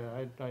 So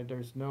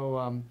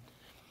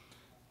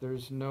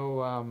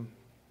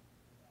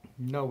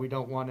no, we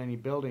don't want any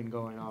building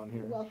going on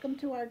here. Welcome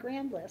to our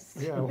grand list.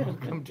 Yeah,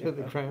 welcome to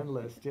the grand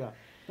list, yeah.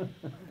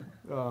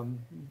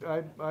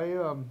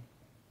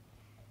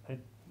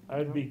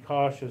 I'd be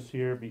cautious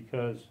here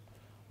because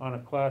on a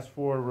class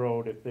 4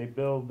 road, if they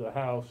build a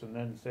house and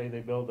then say they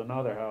build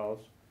another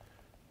house,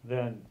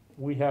 then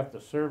we have to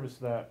service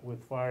that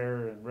with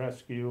fire and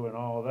rescue and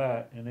all of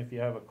that. And if you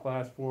have a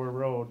class 4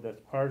 road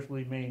that's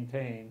partially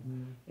maintained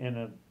in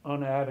an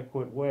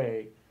inadequate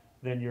way,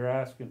 then you're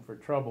asking for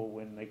trouble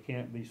when they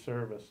can't be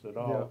serviced at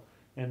all.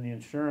 And the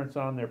insurance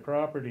on their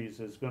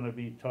properties is gonna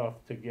be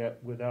tough to get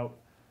without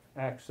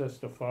access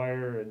to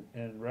fire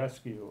and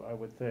rescue, I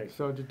would think.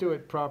 So to do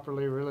it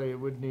properly, really, it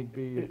would need to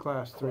be a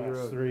class 3 road.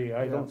 Class 3,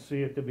 I Yeah. don't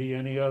see it to be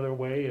any other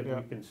way, and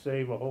Yeah. we can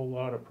save a whole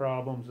lot of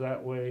problems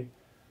that way,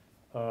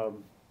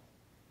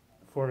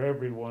 for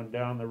everyone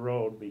down the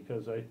road,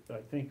 because I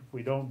think if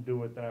we don't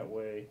do it that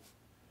way,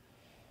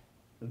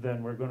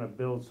 then we're gonna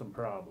build some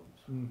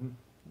problems. Mhm.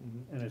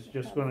 And it's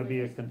just gonna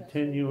be a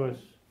continuous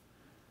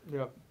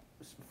Yep.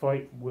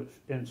 fight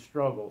and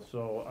struggle,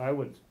 so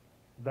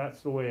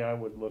that's the way I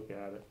would look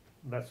at it.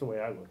 That's the way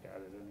I look at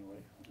it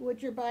anyway.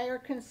 Would your buyer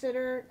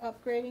consider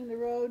upgrading the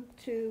road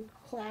to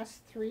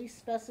class 3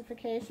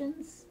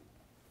 specifications?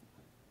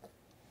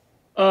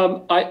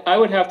 I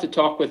would have to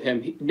talk with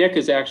him. Nick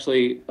is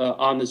actually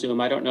on the Zoom.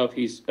 I don't know if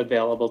he's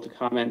available to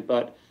comment,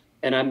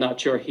 and I'm not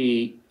sure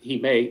he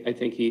may. I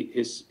think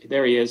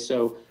there he is.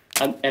 So,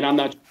 and I'm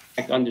not sure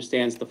he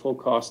understands the full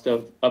cost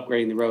of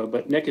upgrading the road,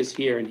 but Nick is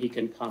here and he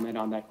can comment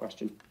on that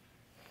question.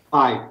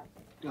 Hi,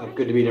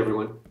 good to meet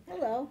everyone.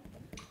 Hello.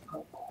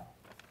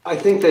 I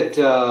think that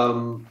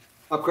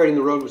upgrading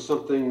the road was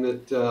something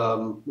that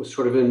was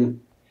sort of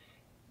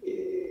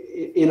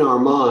in our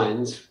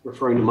minds,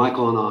 referring to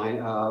Michael and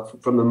I,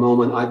 from the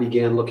moment I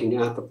began looking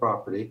at the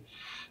property.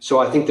 So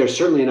I think there's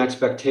certainly an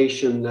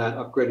expectation that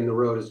upgrading the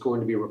road is going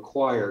to be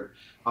required.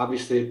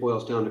 Obviously, it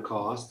boils down to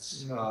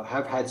costs.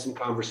 Have had some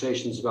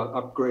conversations about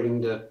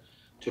upgrading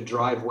to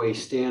driveway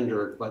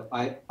standard, but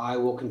I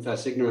will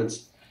confess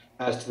ignorance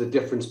as to the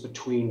difference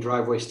between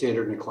driveway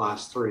standard and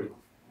class 3.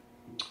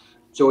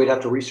 So we'd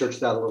have to research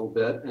that a little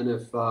bit. And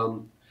if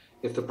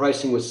the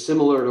pricing was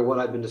similar to what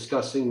I've been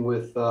discussing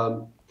with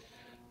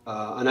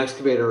an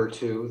excavator or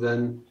two,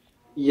 then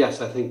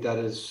yes, I think that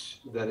is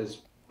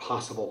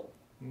possible.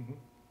 Mhm.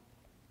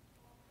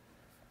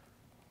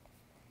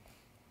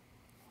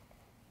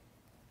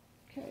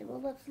 Okay,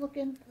 well, let's look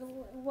in,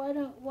 why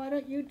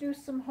don't you do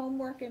some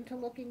homework into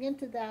looking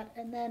into that,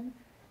 and then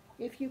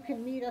if you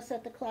can meet us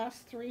at the class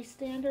 3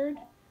 standard,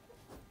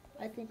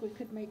 I think we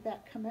could make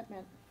that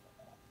commitment.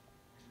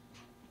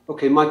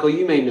 Okay, Michael,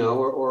 you may know,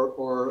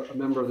 or a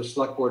member of the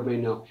select board may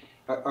know.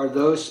 Are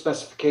those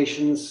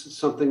specifications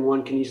something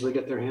one can easily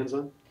get their hands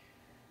on?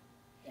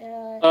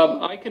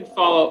 I can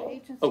follow.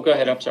 Oh, go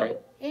ahead. I'm sorry.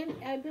 And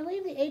I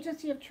believe the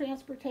Agency of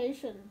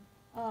Transportation,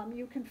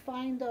 you can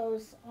find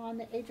those on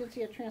the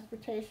Agency of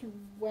Transportation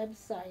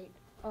website.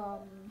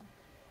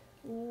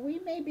 We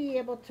may be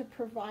able to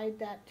provide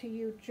that to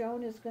you.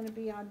 Joan is going to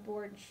be on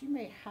board. She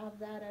may have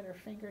that at her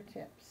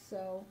fingertips.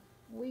 So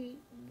we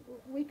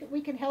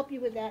can help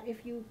you with that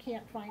if you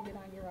can't find it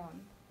on your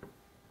own.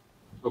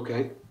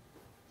 Okay.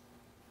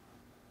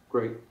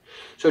 Great.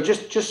 So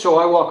just so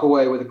I walk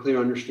away with a clear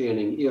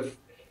understanding, if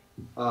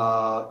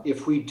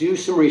we do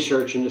some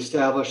research and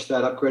establish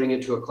that upgrading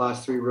it to a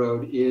class 3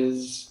 road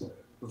is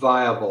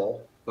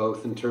viable,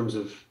 both in terms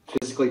of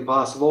physically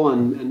possible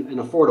and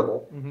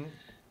affordable,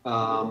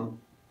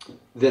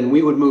 then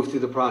we would move through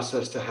the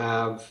process to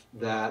have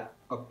that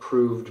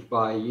approved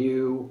by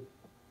you.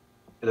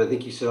 And I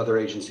think you said other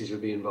agencies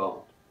would be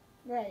involved.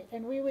 Right,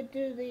 and we would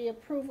do the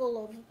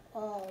approval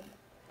of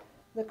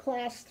the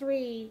class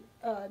 3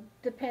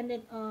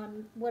 dependent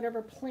on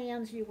whatever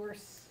plans you were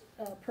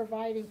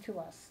providing to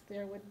us.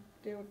 There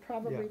would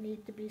probably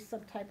need to be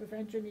some type of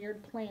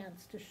engineered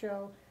plans to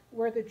show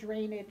where the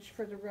drainage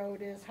for the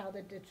road is, how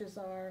the ditches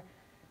are,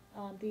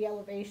 the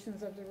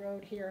elevations of the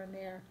road here and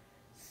there.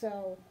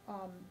 So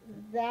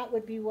that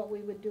would be what we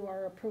would do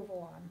our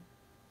approval on.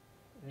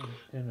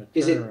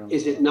 Is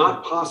it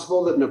not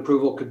possible that an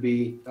approval could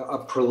be, a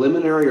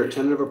preliminary or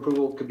tentative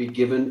approval could be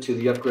given to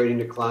the upgrading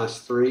to class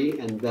 3,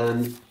 and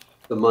then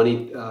the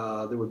money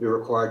that would be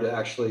required to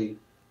actually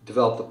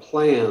develop the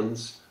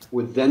plans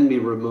would then be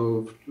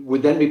removed,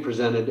 would then be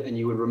presented, and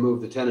you would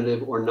remove the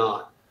tentative or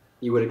not?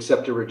 You would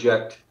accept or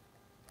reject?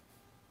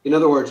 In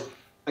other words,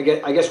 I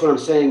guess what I'm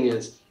saying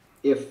is,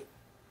 if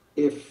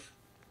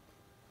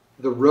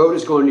the road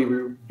is going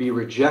to be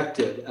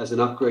rejected as an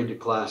upgrade to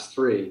class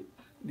 3,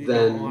 You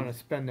then don't want to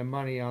spend the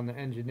money on the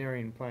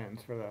engineering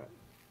plans for that.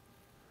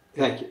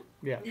 thank you.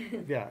 Yeah,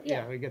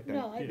 we get that.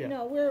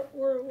 No,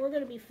 we're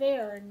going to be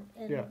fair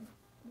and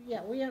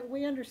Yeah.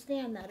 we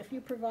understand that. If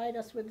you provide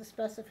us with the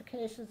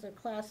specifications of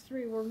class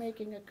 3, we're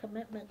making a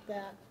commitment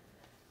that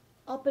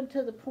up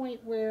until the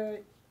point where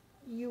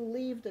you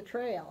leave the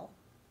trail.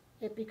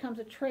 It becomes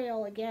a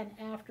trail again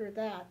after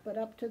that, but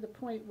up to the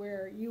point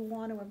where you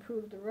want to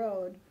improve the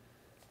road,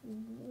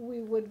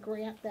 we would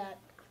grant that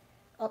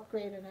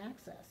upgrade and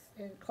access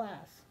in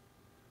class.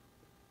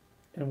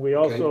 And we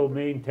also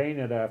maintain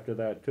it after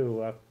that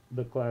too,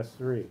 the class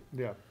 3.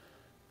 Yeah.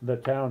 The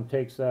town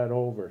takes that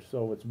over,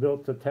 so it's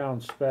built to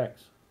town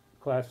specs.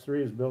 Class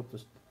 3 is built to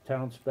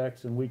town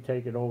specs, and we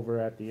take it over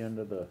at the end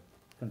of the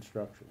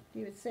construction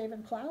You would save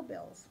in plow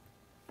bills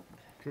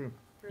True.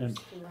 and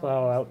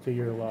plow out to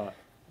your lot.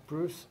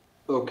 Bruce?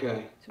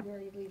 Okay, to where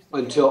he leaves the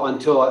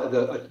until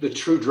the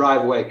true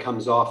driveway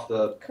comes off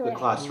the Correct.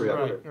 class 3 Right,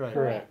 upgrade. right.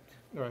 Correct.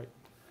 Right.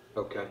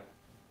 Okay.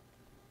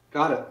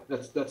 Got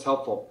it. That's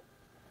helpful.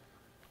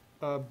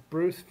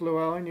 Bruce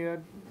Llewellyn, you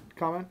had a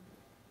comment?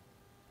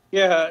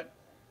 Yeah,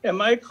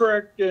 am I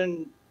correct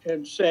in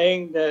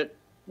saying that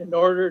in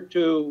order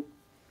to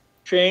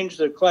change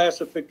the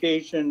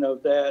classification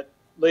of that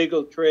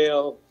legal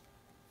trail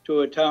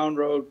to a town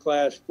road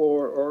class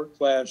 4 or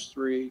class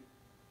 3,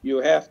 you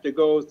have to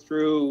go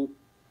through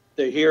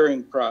the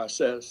hearing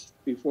process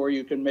before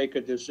you can make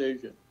a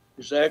decision?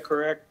 Is that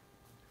correct?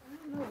 I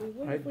don't know, we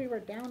would if we were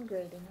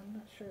downgrading, I'm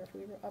not sure if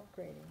we were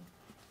upgrading.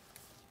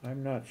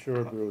 I'm not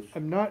sure, Bruce.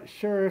 I'm not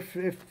sure if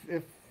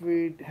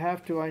we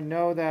have to. I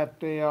know that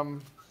the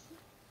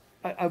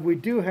we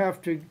do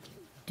have to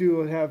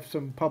have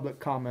some public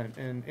comment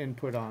and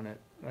input on it.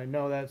 I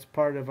know that's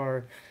part of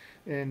our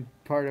And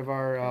we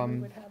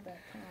would have that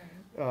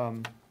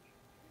time.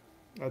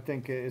 I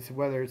think it's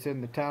whether it's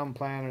in the town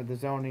plan or the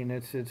zoning,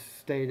 it's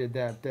stated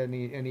that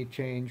any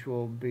change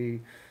will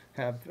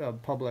have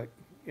public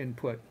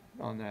input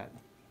on that.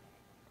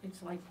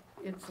 It's like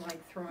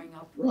throwing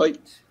up Right.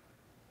 roots.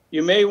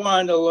 You may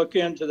want to look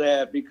into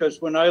that,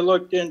 because when I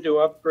looked into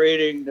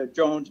upgrading the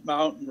Jones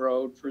Mountain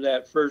Road for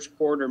that first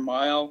quarter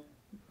mile,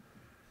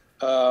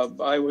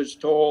 I was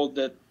told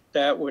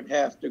that would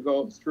have to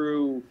go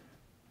through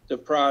the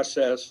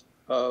process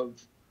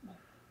of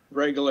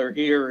regular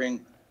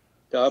hearing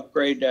to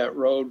upgrade that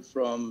road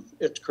from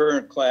its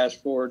current class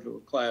 4 to a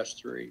class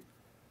 3.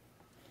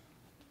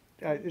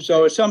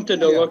 So it's something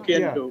to look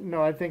into.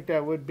 No, I think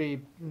that would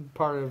be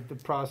part of the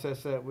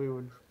process that we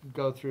would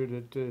go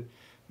through to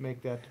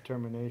make that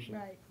determination.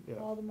 Right, Yeah.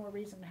 all the more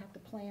reason to have the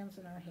plans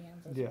in our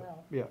hands as Yeah,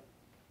 well. yeah.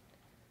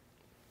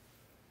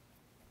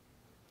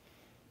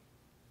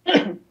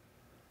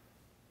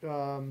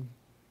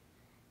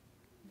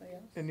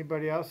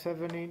 Anybody else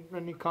have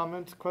any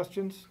comments,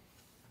 questions?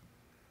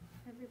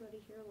 Everybody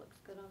here looks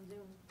good on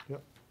Zoom.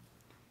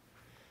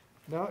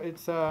 No,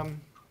 it's,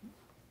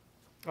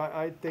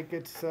 I think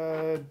it's,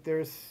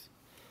 there's,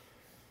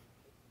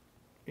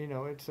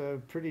 it's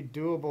a pretty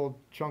doable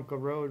chunk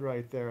of road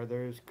right there.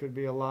 Could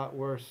be a lot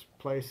worse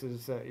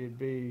places that you'd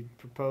be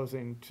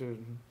proposing to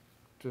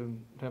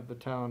have the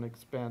town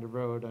expand a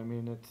road. I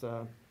mean,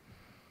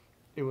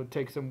 it would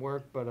take some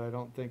work, but I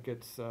don't think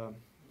it's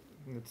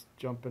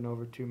jumping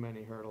over too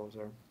many hurdles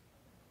there.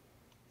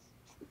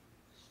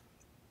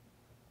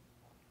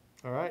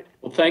 All right.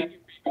 Well, thank you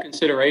for your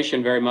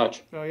consideration very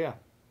much. Oh, yeah.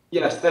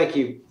 Yes, thank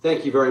you.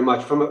 Thank you very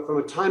much. From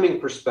a timing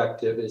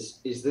perspective, is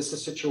this a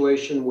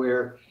situation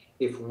where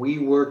if we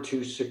were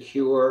to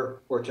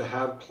secure or to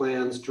have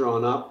plans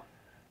drawn up,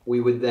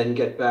 we would then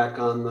get back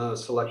on the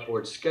select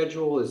board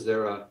schedule? Is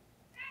there a?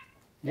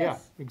 Yeah,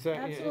 Yes,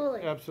 exactly.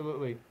 absolutely.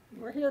 Absolutely.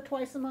 We're here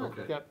twice a month.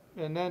 Okay. Yep.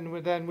 And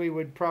then we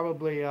would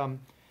probably,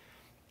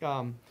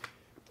 when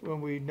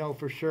we know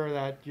for sure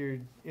that you're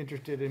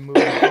interested in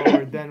moving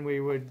forward, then we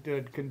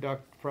would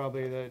conduct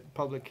probably the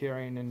public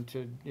hearing and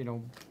to,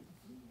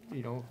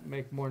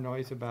 make more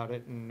noise about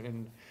it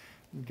and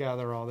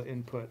gather all the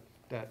input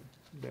that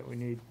we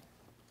need.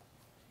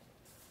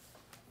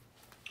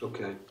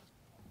 Okay.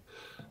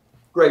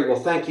 Great. Well,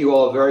 thank you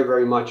all very,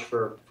 very much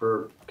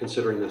for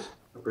considering this.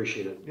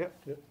 Appreciate it.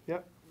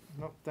 Yep.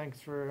 No, thanks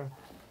for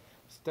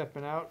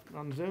stepping out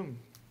on Zoom.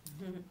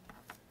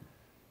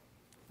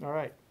 All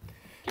right.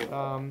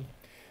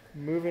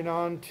 Moving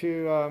on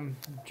to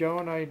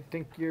Joan, I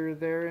think you're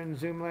there in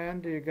Zoom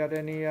land. Do you got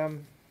any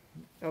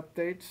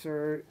updates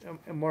or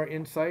more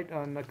insight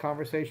on the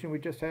conversation we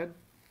just had?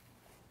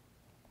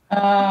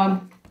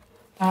 I'll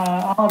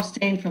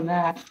abstain from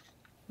that.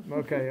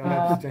 Okay,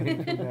 I'll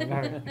abstain from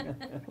that.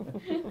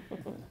 All right.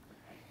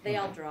 They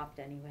all dropped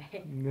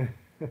anyway.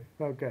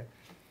 Okay.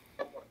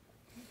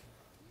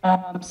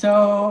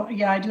 So,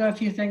 yeah, I do have a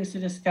few things to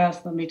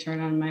discuss. Let me turn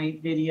on my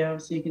video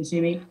so you can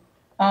see me.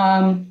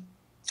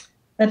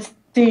 Let's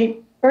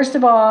see. First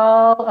of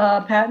all,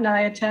 Pat and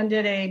I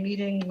attended a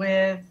meeting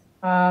with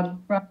Brian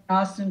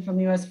Austin from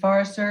the U.S.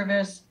 Forest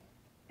Service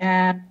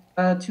and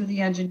two of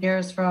the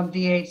engineers from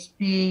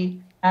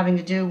VHB having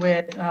to do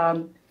with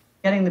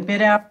getting the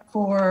bid out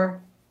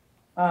for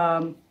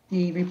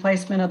the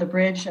replacement of the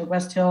bridge at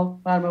West Hill,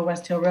 bottom of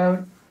West Hill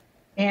Road.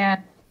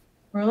 And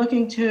we're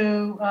looking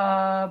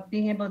to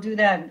being able to do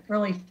that in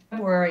early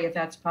February, if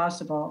that's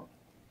possible.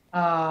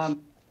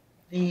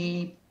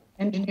 The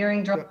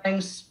engineering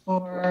drawings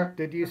for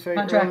Did you say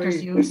contractors'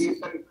 early,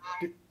 use.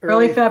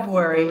 Early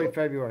February. Early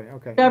February,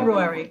 okay.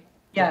 February,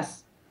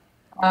 yes.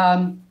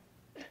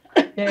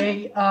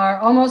 They are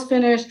almost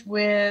finished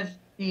with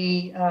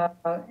the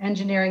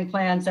engineering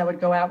plans that would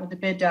go out with the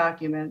bid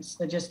documents.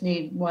 They just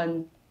need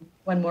one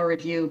more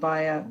review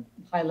by a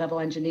high-level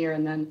engineer,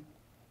 and then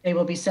they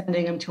will be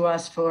sending them to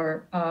us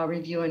for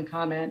review and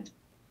comment.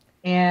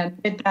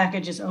 And bid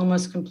package is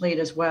almost complete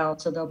as well,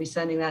 so they'll be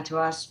sending that to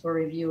us for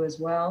review as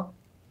well.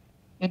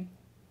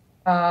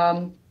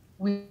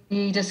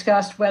 We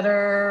discussed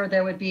whether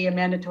there would be a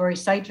mandatory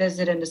site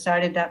visit and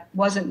decided that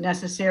wasn't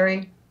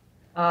necessary.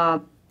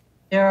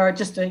 There are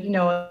just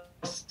a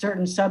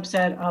certain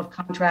subset of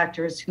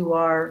contractors who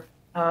are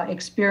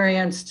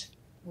experienced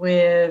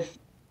with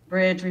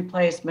bridge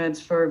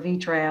replacements for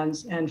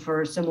V-Trans and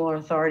for similar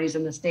authorities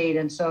in the state,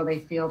 and so they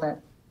feel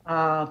that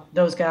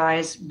those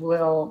guys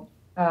will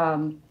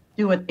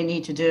do what they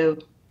need to do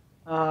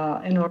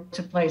in order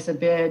to place a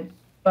bid.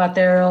 But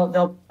they'll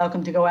be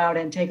welcome to go out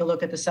and take a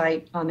look at the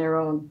site on their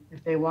own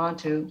if they want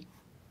to.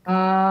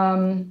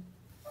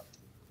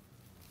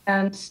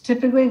 And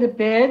typically the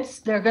bids,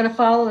 they're going to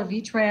follow the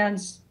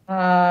V-Trans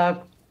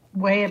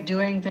way of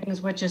doing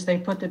things, which is they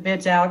put the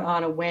bids out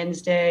on a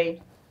Wednesday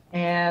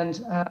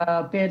and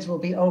bids will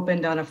be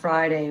opened on a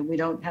Friday. We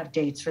don't have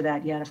dates for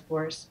that yet, of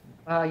course.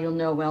 You'll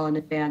know well in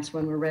advance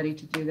when we're ready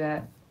to do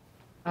that.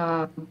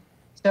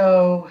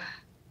 So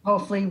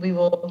hopefully we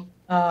will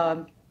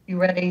be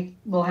ready.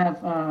 We'll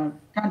have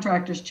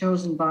contractors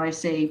chosen by,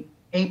 say,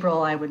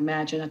 April, I would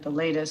imagine, at the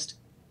latest,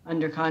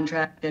 under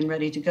contract and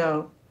ready to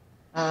go.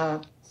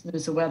 As soon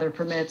as the weather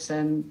permits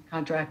and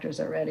contractors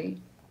are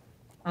ready.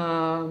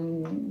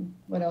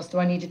 What else do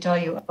I need to tell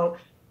you?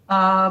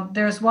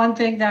 There's one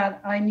thing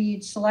that I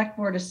need select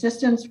board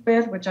assistance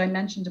with, which I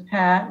mentioned to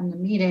Pat in the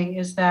meeting,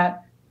 is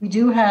that we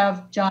do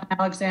have John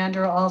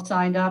Alexander all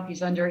signed up.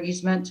 He's under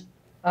easement.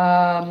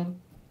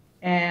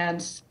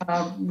 And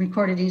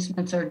recorded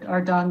easements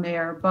are done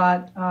there,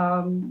 but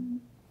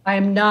I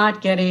am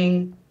not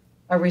getting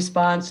a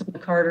response from the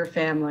Carter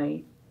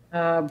family.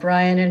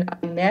 Brian and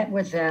I met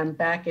with them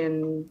back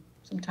in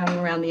sometime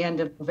around the end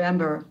of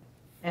November,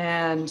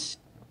 and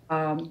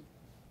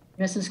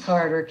Mrs.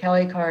 Carter,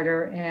 Kelly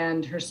Carter,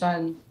 and her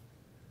son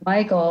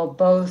Michael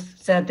both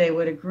said they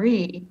would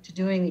agree to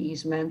doing the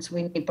easements.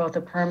 We need both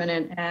a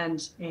permanent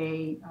and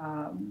a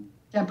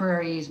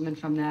temporary easement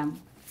from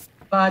them.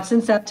 But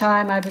since that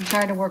time, I've been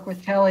trying to work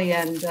with Kelly,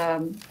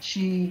 and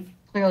she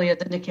clearly has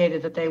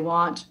indicated that they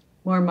want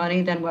more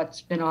money than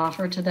what's been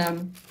offered to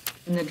them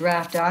in the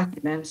draft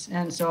documents.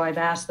 And so I've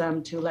asked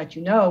them to let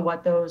you know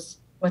what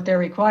their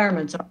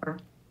requirements are.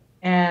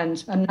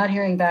 And I'm not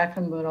hearing back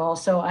from them at all.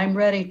 So I'm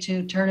ready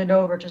to turn it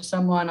over to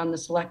someone on the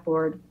select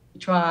board to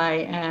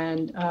try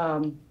and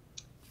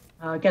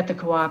get the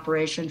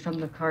cooperation from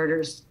the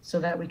Carters so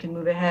that we can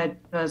move ahead,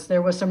 because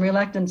there was some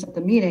reluctance at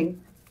the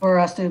meeting for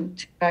us to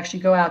actually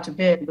go out to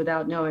bid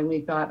without knowing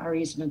we've got our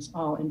easements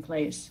all in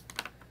place.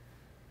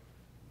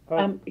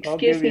 I'll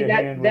Excuse give me, you a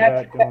hand with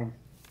that, John.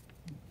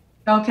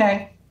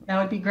 Okay, that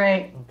would be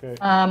great. Okay.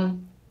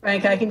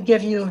 Frank, I can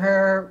give you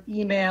her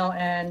email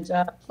and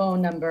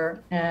phone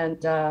number,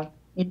 and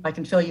I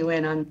can fill you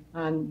in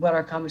on what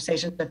our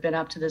conversations have been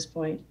up to this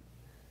point.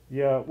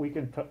 Yeah, we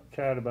can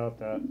chat about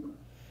that.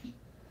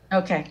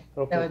 Okay,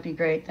 Okay. that would be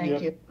great. Thank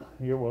Yep. you.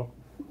 You're welcome.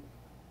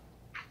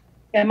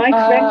 Am I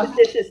correct that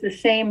this is the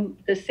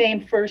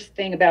same first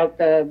thing about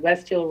the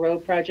West Hill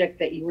Road project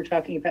that you were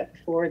talking about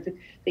before, that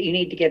you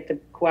need to get the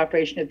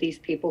cooperation of these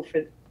people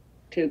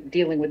to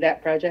dealing with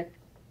that project?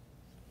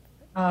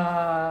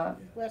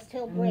 West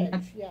Hill Bridge,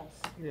 yes.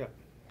 Yeah.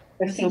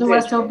 This is the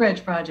West Hill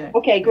Bridge project.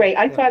 Okay, great.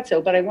 I thought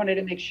so, but I wanted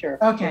to make sure.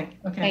 Okay.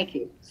 Thank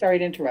you. Sorry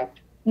to interrupt.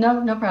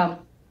 No problem.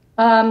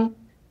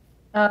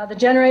 The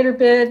generator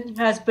bid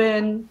has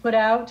been put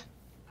out.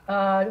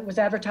 It was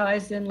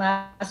advertised in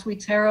last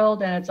week's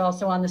Herald, and it's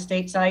also on the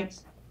state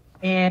sites.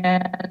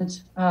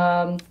 And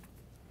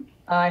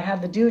I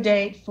have the due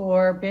date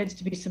for bids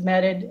to be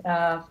submitted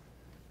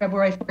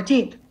February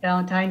 14th,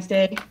 Valentine's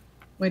Day,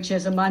 which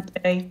is a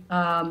Monday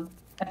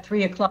at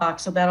 3 o'clock.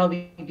 So that'll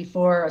be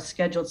before a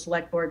scheduled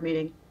select board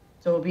meeting.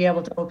 So we'll be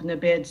able to open the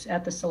bids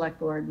at the select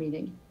board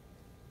meeting.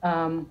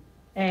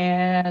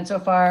 And so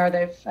far,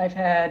 I've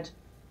had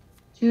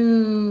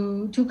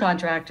two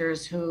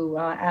contractors who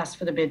asked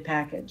for the bid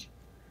package,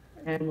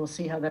 and we'll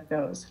see how that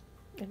goes.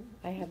 And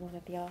I have one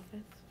at the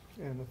office.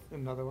 And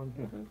another one.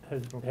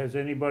 Has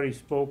anybody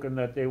spoken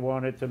that they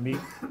wanted to meet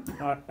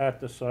at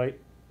the site?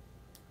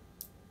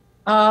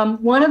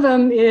 One of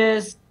them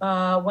is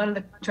one of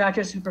the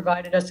contractors who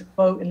provided us a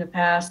quote in the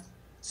past.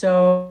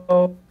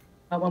 So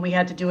when we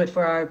had to do it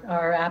for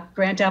our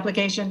grant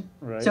application,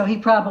 Right. so he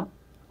probably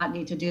not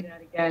need to do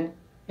that again.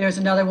 There's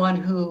another one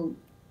who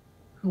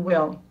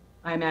will,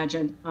 I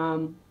imagine.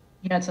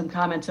 He had some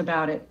comments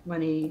about it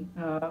when he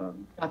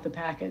got the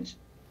package.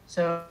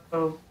 So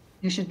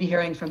you should be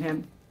hearing from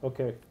him.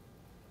 Okay.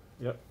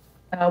 Yep.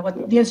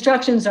 What the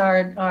instructions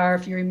are,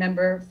 if you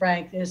remember,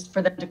 Frank, is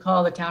for them to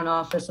call the town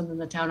office, and then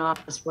the town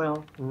office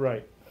will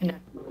Right.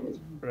 connect.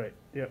 Right.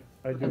 Yep.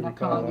 I do And they'll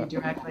recall call you that.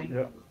 directly.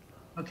 Yep.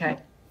 Okay.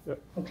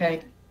 Yep.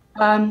 Okay.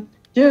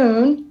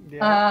 Dune,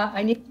 Yeah.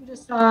 I need you to to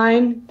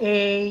sign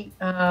a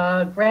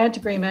grant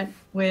agreement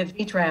with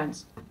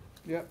V-Trans.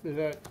 Yep, is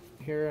that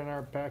here in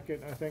our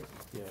packet, I think?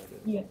 Yeah,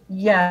 it is.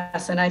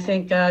 Yes, and I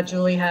think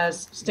Julie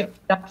has sticked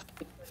it up,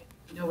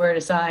 you know where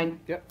to sign.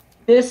 Yep.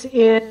 This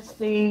is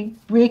the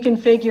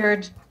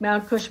reconfigured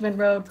Mount Cushman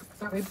Road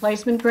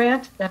replacement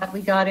grant that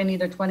we got in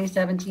either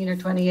 2017 or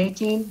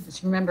 2018.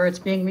 Just remember, it's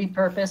being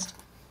repurposed.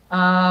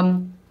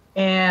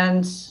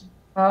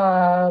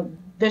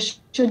 This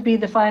should be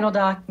the final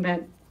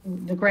document,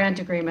 the grant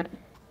agreement,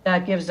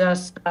 that gives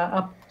us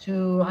up to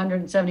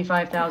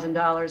 $175,000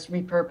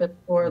 repurposed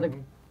for the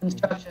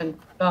construction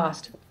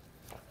cost.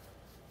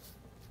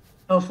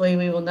 Hopefully,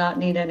 we will not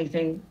need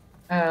anything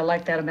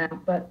like that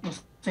amount, but we'll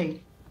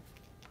see.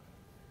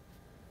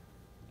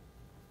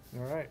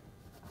 All right.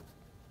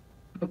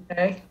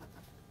 Okay.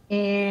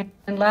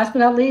 And last but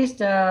not least,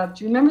 do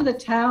you remember the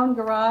town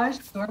garage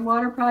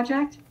stormwater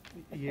project?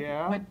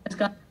 Yeah. Which has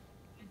gone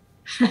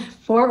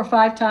 4 or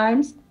 5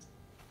 times.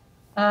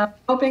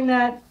 Hoping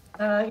that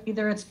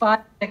either it's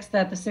 5, 6,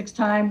 that the 6th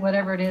time,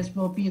 whatever it is,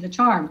 will be the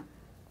charm.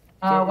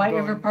 So White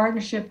going- River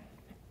Partnership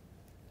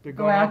They're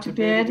go going out to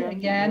bid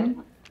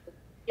again.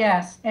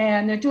 Yes,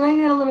 and they're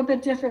doing it a little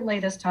bit differently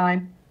this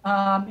time.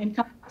 In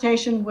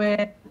consultation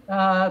with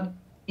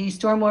the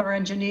stormwater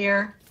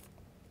engineer,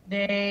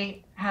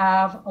 they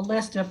have a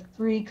list of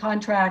 3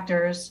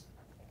 contractors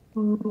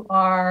who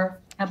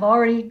have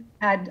already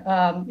had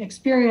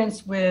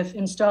experience with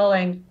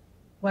installing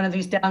one of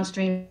these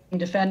downstream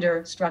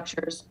defender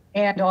structures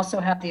and also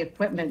have the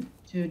equipment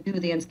to do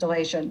the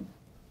installation.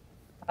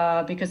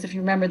 Because if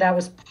you remember, that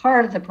was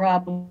part of the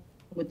problem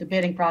with the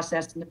bidding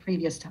process in the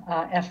previous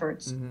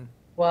efforts,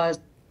 was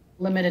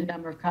limited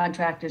number of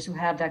contractors who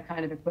have that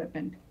kind of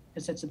equipment,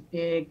 because it's a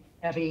big,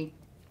 heavy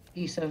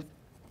piece of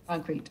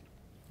concrete.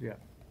 Yeah.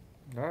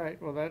 All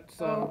right, well, that's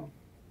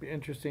be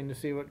interesting to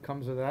see what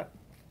comes of that.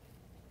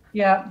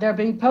 Yeah, they'll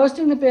be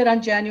posting the bid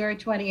on January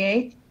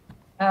 28th,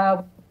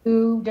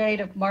 due date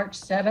of March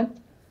 7th,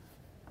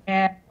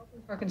 and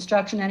open for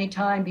construction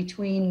anytime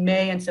between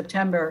May and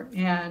September.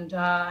 And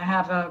I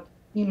have a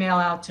email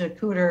out to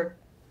Cooter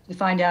to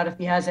find out if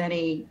he has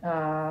any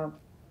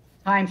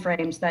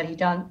timeframes that he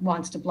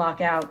wants to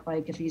block out,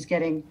 like if he's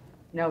getting,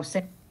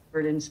 say,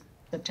 in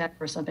September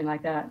or something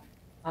like that,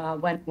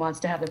 when he wants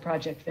to have the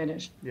project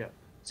finished. Yeah.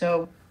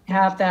 So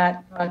have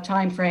that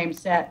timeframe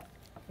set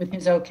with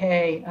his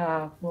okay,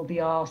 we'll be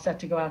all set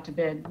to go out to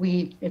bid.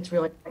 It's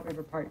really White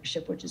River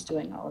Partnership which is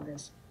doing all of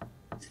this.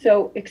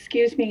 So,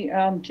 excuse me,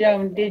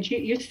 Joan,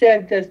 you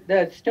said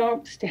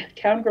the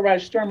town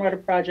garage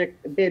stormwater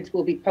project bids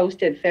will be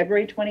posted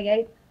February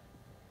 28th?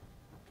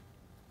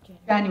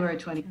 January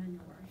 20th.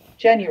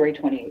 January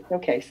 28th,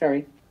 okay,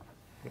 sorry.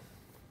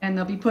 And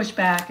they'll be pushed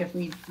back if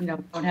we,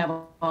 don't have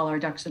all our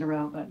ducks in a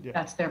row, but Yeah,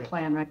 that's their yeah.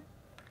 plan, right?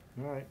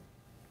 All right.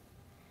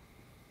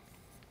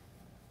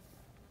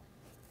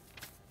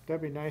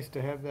 That'd be nice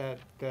to have that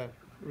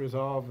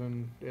resolved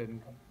and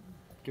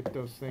get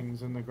those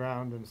things in the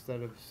ground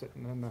instead of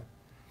sitting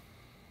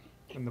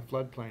in the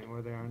floodplain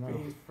where they are now.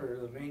 Pays for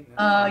the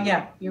maintenance.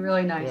 Yeah, you're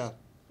really nice.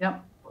 Yeah.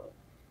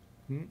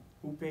 Yep.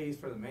 Who pays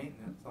for the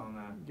maintenance on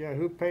that? Yeah,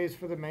 who pays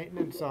for the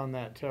maintenance on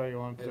that, Terry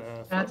wants to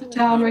ask. That's a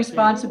town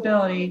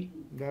responsibility.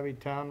 That'd be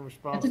town It's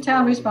responsibility. a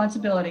town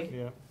responsibility.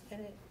 Yeah.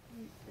 And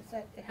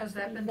it Has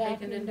that to been be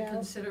taken into vacuumed out?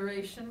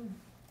 consideration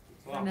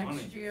It's a for lot of next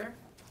money. year?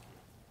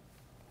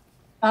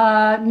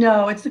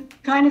 No, it's the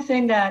kind of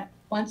thing that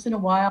once in a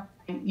while,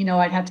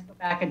 I'd have to go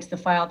back into the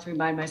file to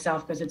remind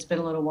myself because it's been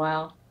a little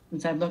while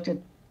since I've looked at,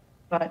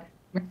 but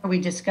remember we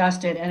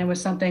discussed it and it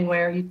was something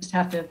where you just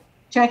have to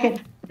check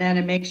it then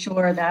and make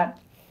sure that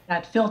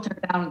that filter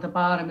down at the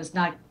bottom is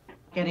not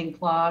getting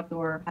clogged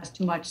or has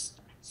too much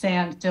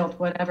sand, silt,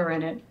 whatever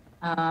in it.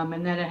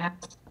 And then it has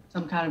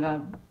some kind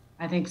of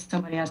I think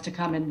somebody has to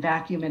come and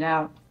vacuum it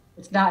out.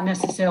 It's not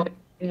necessarily,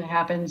 it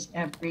happens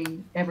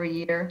every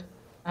year.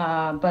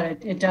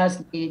 But it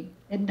does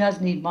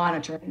need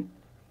monitoring.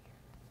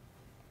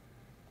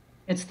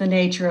 It's the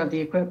nature of the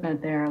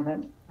equipment there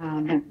that.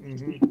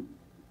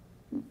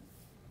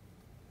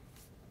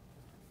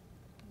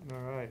 All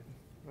right.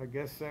 I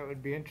guess that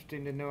would be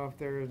interesting to know if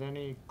there is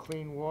any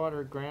clean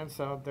water grants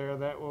out there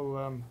that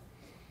will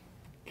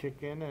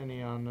kick in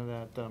any on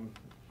that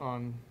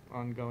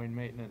ongoing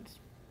maintenance.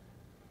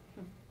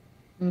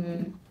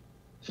 Mhm.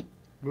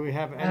 Do we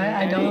have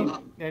I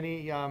don't-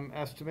 any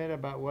estimate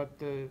about what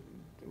the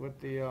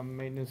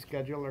maintenance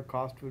schedule or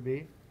cost would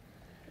be?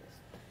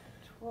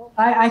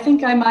 I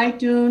think I might,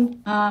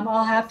 Dune.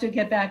 I'll have to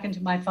get back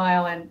into my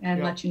file and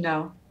Yeah. let you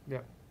know.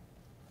 Yeah.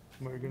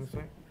 What were you gonna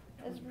say?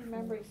 I was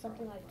remembering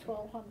something like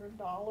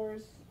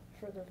 $1,200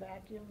 for the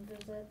vacuum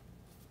visit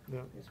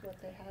Yeah. is what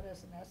they had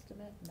as an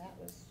estimate, and that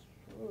was,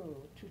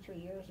 2-3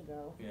 years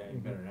ago. Yeah, you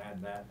better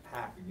add that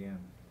pack again.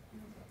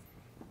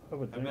 I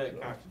would I think bet it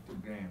so. cost you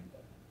 $2,000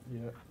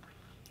 Yeah.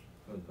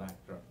 for the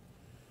back truck.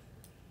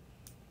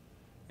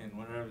 And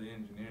whatever the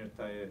engineers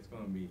tell you, it's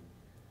gonna be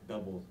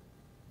double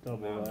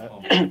Double amount that.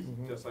 of pumps,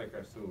 just like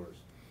our sewers.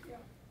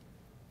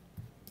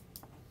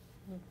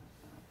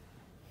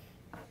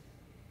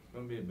 It's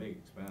gonna be a big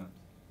expense.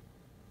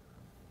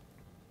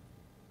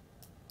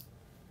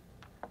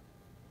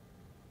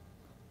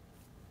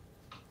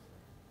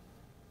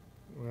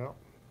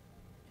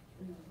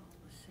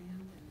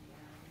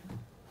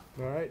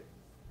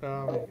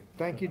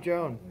 Thank you,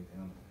 Joan.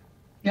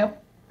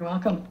 Yep, you're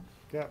welcome.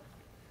 Yeah.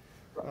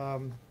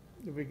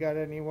 Have we got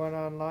anyone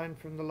online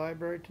from the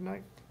library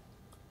tonight?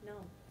 No.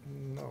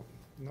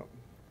 No.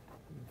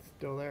 It's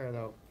still there,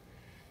 though.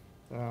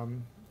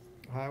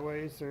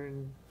 Highways are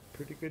in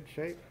pretty good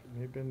shape.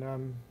 They've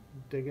been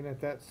digging at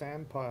that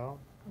sand pile.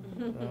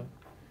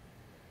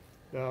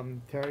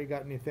 Terry,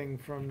 got anything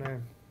from the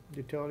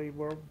utility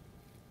world?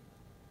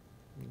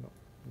 No.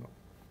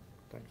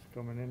 Thanks for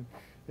coming in.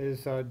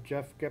 Is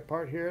Jeff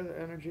Gephardt here, the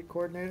energy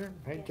coordinator?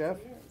 Hey, Yes, Jeff,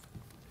 it is.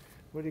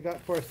 what do you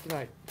got for us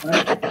tonight?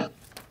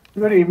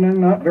 Good evening,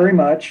 not very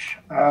much.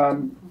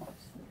 Was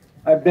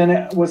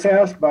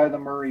asked by the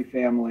Murray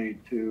family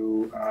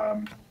to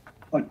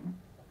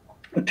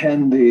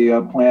attend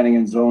the Planning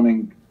and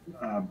Zoning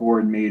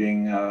Board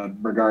meeting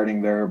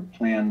regarding their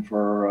plan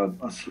for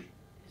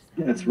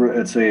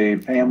it's a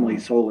family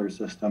solar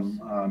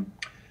system.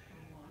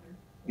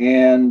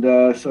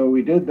 So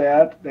we did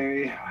that.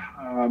 They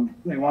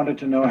wanted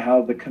to know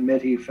how the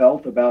committee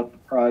felt about the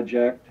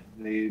project,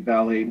 the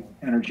Valley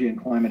Energy and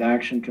Climate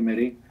Action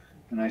Committee.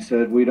 And I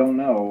said, we don't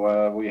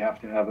know. We have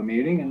to have a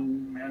meeting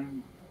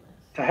and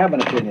to have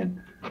an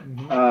opinion.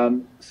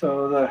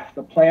 So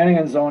the Planning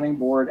and Zoning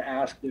Board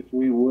asked if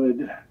we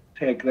would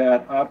take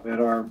that up at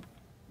our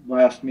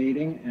last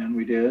meeting, and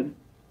we did.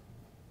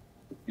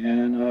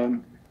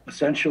 And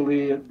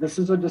essentially, this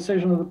is a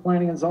decision of the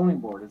Planning and Zoning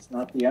Board. It's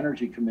not the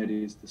Energy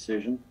Committee's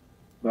decision.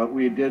 But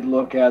we did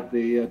look at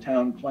the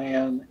town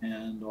plan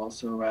and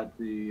also at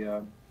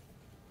the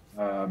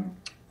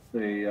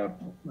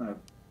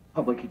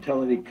Public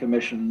Utility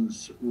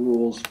Commission's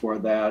rules for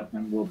that,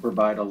 and we'll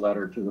provide a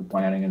letter to the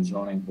Planning and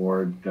Zoning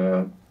Board.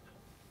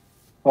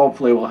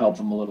 Hopefully will help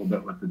them a little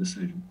bit with the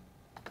decision.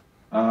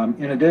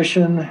 In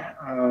addition,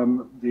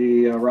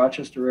 the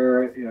Rochester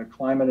Area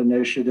Climate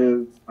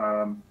Initiative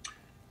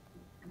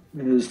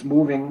is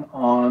moving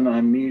on.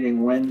 I'm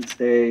meeting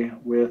Wednesday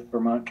with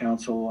Vermont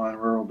Council on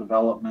Rural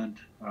Development.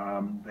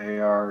 They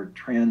are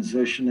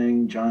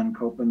transitioning. John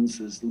Copens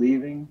is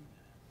leaving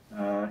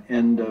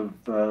end of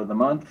the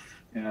month,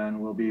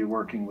 and we'll be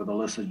working with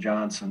Alyssa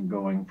Johnson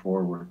going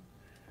forward.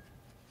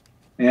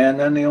 And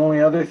then the only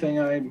other thing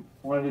I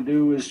wanted to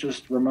do is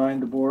just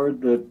remind the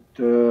board that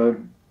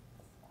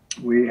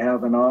we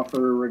have an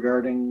offer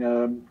regarding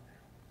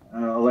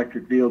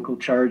electric vehicle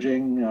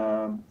charging,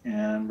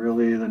 and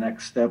really the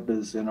next step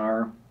is in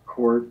our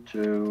court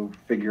to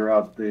figure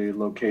out the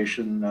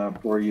location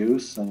for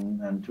use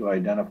and to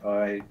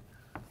identify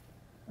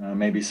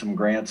maybe some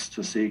grants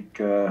to seek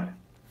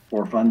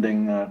for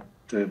funding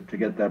to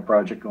get that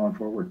project going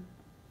forward.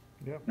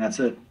 Yep. That's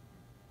it.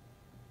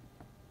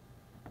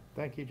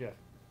 Thank you, Jeff.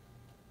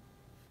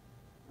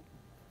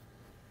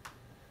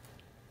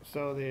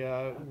 So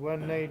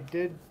when they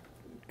did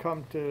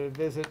come to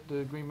visit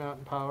the Green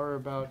Mountain Power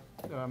about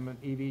an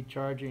EV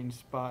charging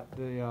spot,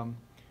 the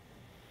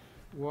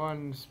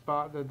one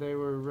spot that they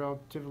were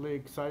relatively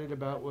excited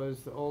about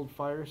was the old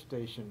fire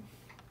station,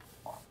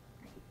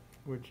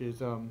 which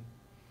is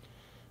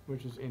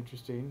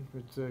interesting.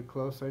 It's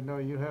close. I know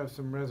you have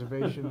some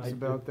reservations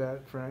about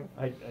that, Frank.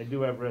 I do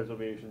have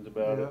reservations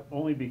about it,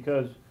 only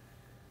because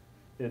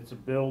it's a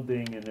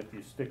building, and if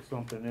you stick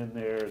something in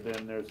there,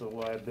 then there's a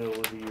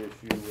liability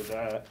issue with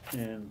that,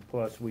 and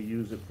plus we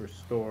use it for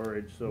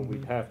storage, so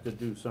we'd have to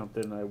do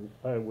something.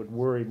 I would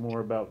worry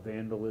more about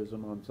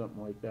vandalism on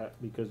something like that,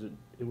 because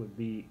it would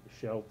be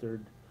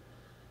sheltered,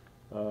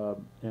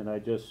 and I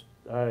just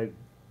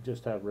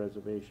have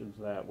reservations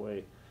that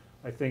way.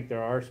 I think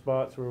there are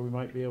spots where we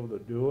might be able to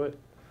do it,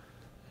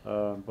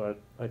 but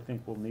I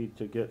think we'll need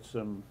to get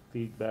some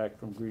feedback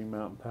from Green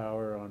Mountain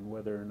Power on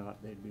whether or not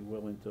they'd be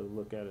willing to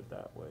look at it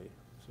that way.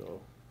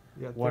 So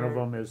one of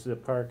them is the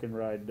park and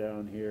ride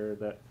down here,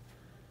 that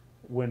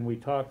when we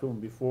talked to them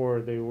before,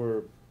 they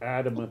were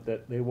adamant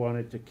that they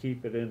wanted to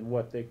keep it in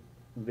what they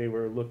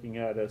were looking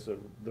at as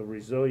the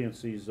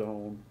resiliency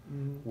zone,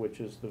 which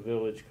is the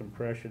village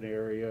compression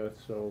area.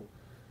 So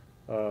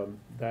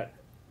that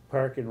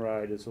park and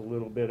ride is a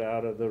little bit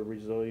out of the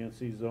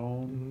resiliency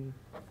zone,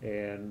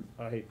 and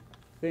I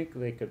think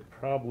they could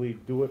probably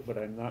do it, but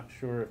I'm not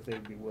sure if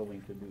they'd be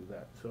willing to do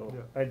that. So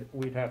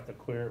we'd have to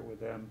clear it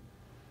with them.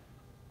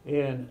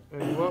 And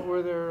what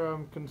were their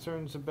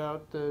concerns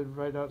about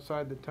right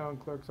outside the town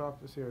clerk's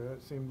office here?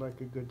 That seemed like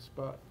a good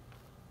spot.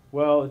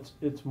 Well,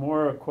 it's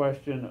more a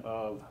question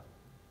of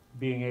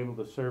being able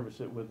to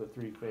service it with a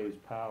three-phase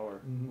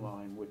power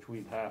line, which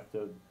we'd have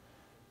to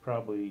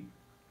probably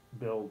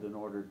build in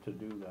order to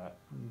do that.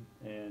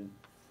 And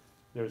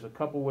there's a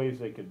couple ways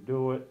they could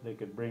do it. They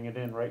could bring it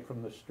in right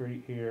from the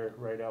street here,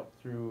 right out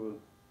through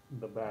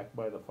the back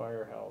by the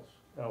firehouse,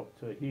 out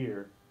to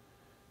here,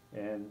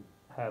 and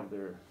have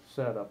their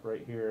setup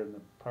right here in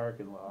the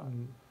parking lot.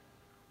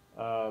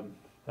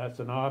 That's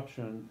an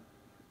option,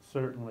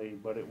 certainly,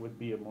 but it would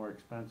be a more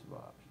expensive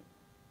option.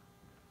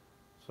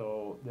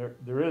 So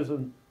there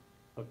isn't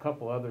a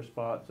couple other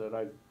spots that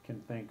I can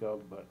think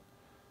of, but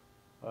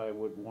I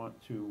would want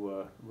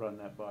to run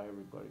that by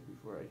everybody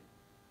before I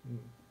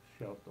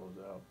shout those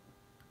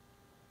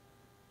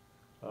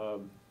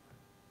out.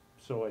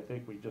 so I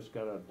think we just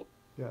gotta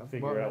Yeah,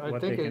 figure well, out I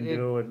what they think can it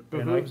do, and I,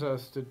 behooves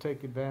us to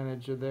take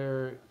advantage of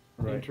their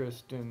Right.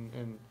 interest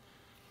in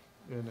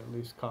at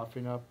least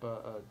coughing up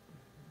a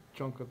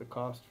chunk of the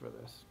cost for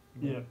this.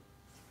 yeah.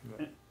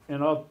 Yeah.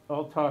 And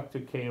I'll talk to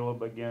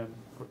Caleb again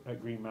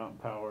at Green Mountain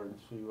Power and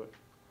see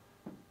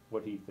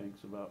what he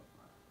thinks about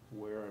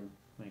where I'm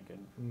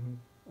thinking. Mhm.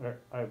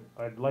 Or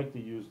I'd like to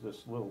use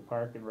this little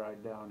park and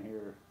ride down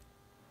here,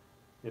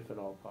 if at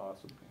all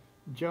possible.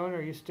 Joan,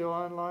 are you still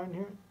online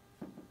here?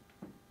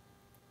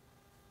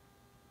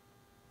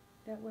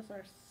 That was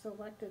our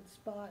selected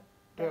spot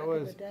That back in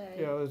was, the day.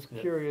 yeah, I was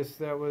Yeah. curious,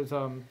 that was,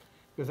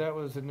 because that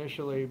was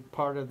initially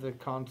part of the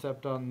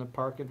concept on the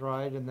park and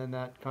ride, and then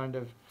that kind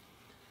of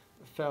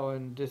fell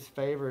in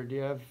disfavor. Do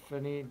you have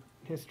any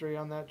history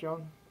on that,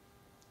 Joan?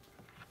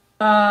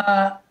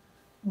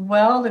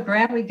 Well, the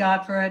grant we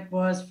got for it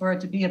was for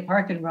it to be a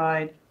park and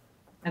ride,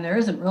 and there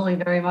isn't really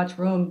very much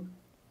room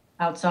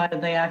outside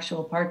of the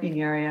actual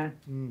parking area.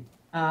 Mm.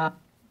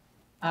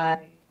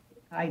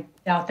 I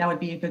doubt that would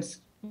be a good,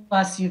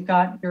 plus you're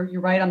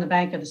right on the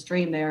bank of the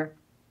stream there,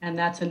 and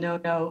that's a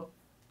no-no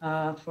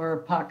for a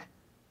puck.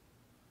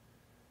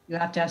 You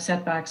have to have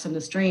setbacks from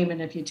the stream,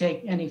 and if you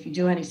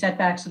do any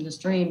setbacks from the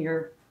stream,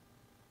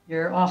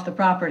 you're off the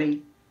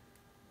property.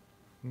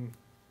 Hmm.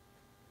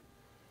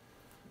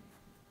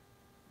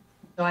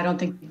 So I don't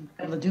think you'll be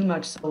able to do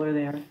much solar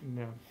there.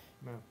 No,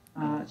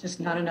 no. Just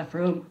not enough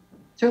room.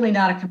 Certainly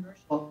not a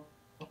commercial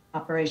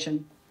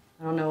operation.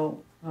 I don't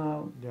know,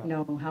 Yeah. you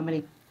know, how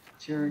many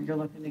you're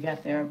looking to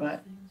get there,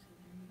 but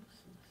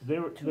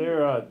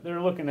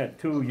They're looking at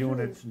 2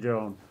 units,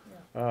 Joan.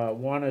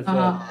 One is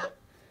Uh-huh.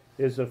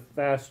 a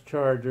fast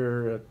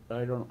charger.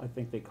 I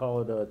think they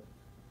call it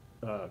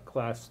a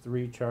class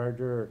 3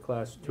 charger or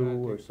class 2 Yeah, I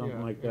or think- something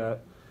yeah, like yeah. that.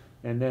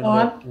 And then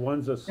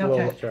one's a slow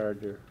Okay.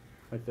 charger,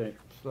 I think.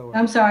 Slower.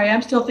 I'm sorry,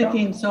 I'm still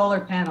thinking solar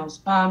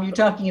panels. You're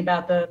talking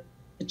about the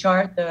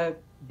chart, The-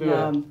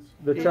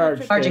 The Yeah.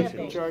 charge Charging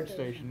station. Charge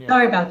station, yeah.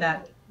 sorry about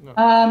that.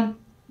 No.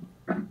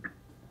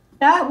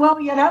 That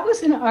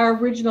was in our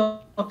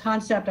original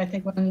concept, I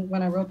think,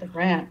 when I wrote the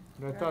grant.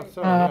 I thought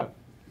so, Uh, yeah.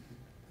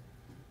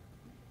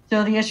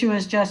 So the issue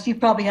is just, you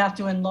probably have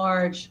to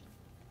enlarge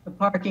the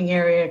parking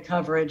area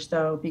coverage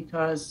though,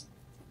 because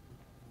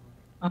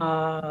there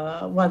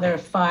are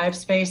 5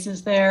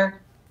 spaces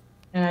there,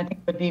 and I think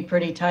it would be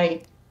pretty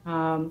tight.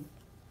 So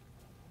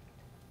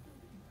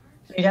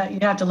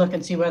you'd have to look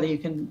and see whether you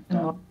can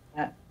enlarge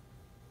that.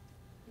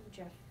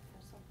 Jeff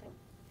has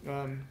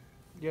something.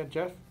 Yeah,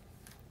 Jeff?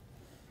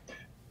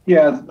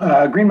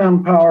 Yeah, Green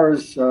Mountain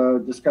Power's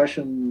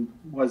discussion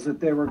was that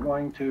they were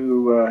going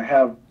to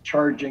have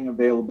charging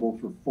available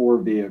for 4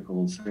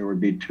 vehicles. There would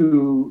be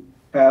 2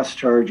 fast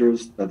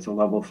chargers, that's a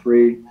level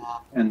 3,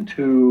 and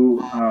 2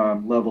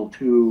 level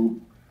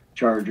 2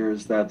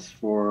 chargers, that's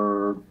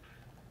for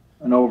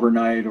an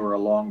overnight or a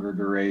longer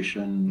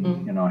duration,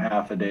 Mhm.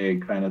 half a day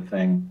kind of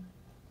thing.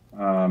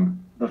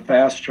 The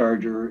fast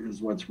charger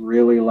is what's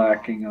really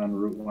lacking on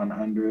Route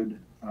 100.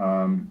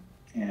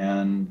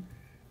 And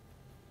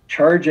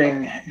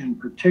charging in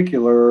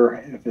particular,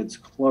 if it's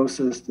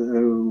closest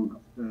to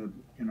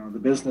the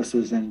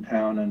businesses in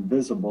town and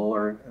visible,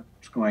 or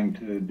it's going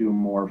to do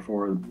more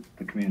for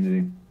the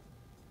community.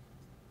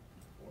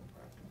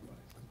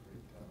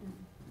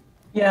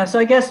 Yeah, so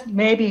I guess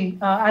maybe,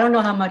 I don't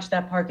know how much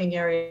that parking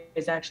area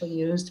is actually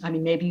used. I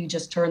mean, maybe you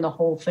just turn the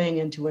whole thing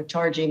into a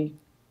charging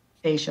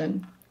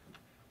station.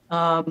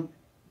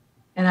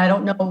 And I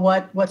don't know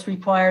what's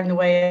required in the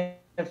way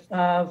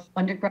of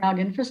underground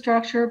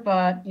infrastructure,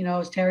 but,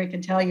 as Terry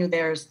can tell you,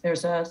 there's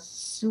a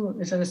sewer,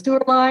 is it a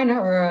sewer line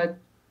or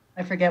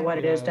I forget what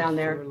it is Yeah, down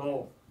there. sewer line.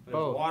 Both. There's a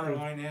Both. water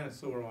line and a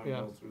sewer line Yeah.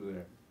 goes through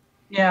there.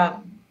 Yeah.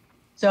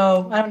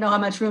 So I don't know how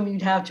much room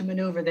you'd have to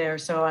maneuver there,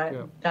 so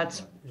Yeah.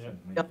 that's, Yeah.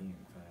 Shouldn't make any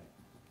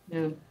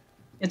impact.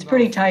 it's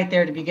pretty tight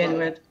there to begin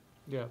with.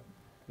 Yeah,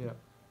 yeah.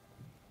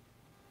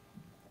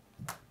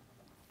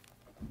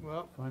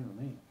 Well, Fine with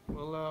me.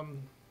 well,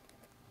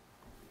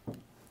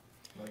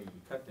 Well, you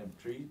can cut them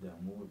trees down,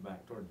 move it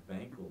back towards the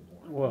bank a little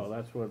more. Well,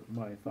 that's what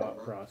my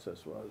thought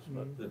process was,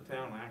 but, The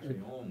town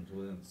actually owns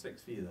within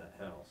 6 feet of that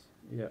house.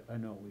 yeah, I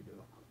know we do.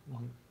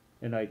 Mhm.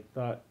 And I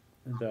thought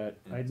that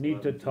And I'd it's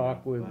need to 11 feet talk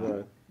off with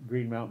the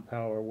Green Mountain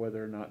Power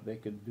whether or not they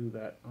could do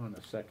that on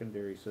a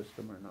secondary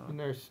system or not. and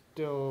they're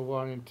still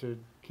wanting to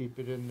keep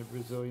it in the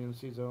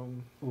resiliency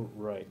zone.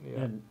 Right,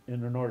 Yeah. and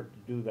in order to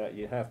do that,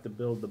 you have to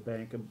build the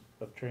bank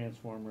of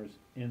transformers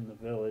in the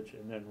village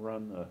and then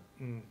run the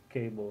Mm.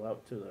 cable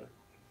out to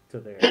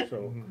there,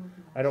 so Mhm.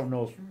 I don't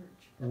know if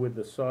with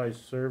the size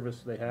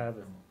service they have,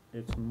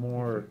 it's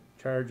more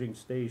charging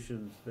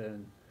stations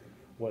than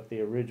what they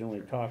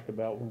originally talked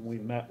about when we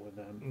met with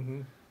them.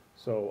 Mhm.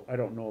 So I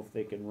don't know if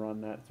they can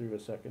run that through a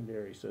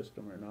secondary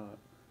system or not.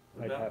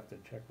 I'd Without- have to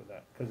check with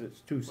that, cause it's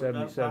Without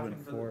 277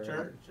 talking to for the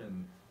church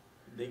and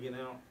digging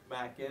out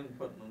back in,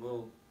 putting a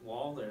little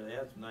wall there, they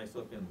have some nice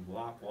looking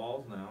block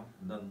walls now,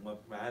 doesn't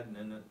look bad, and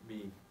then it'd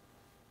be,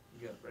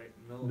 you got right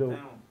in the middle of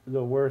town.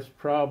 The worst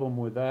problem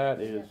with that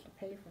You is have to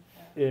pay for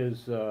that.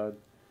 is,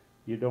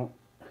 you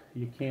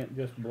you can't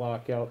just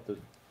block out the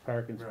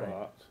parking Right.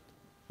 spots,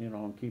 you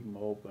know, and keep them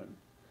open.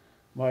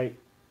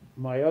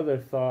 My other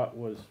thought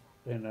was,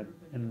 and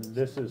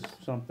this is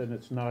something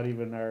that's not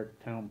even our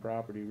town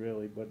property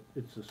really, but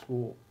it's the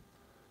school.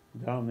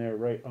 Down there,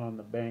 right on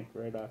the bank,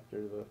 right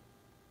after the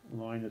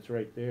line that's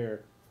right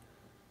there.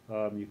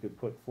 You could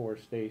put 4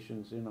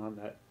 stations in on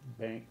that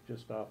bank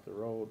just off the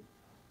road.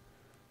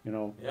 You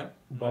know, Yeah.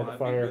 by no, the that'd be a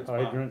fire good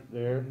spot. hydrant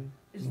there.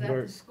 Is that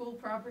Where- the school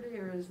property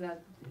or is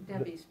that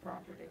Debbie's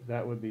property?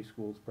 That would be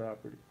school's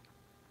property.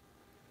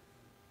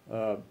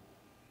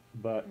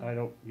 But I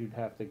don't, you'd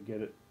have to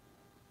get it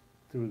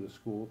through the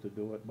school to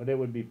do it, but it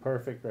would be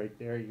perfect right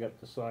there. You got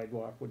the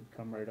sidewalk would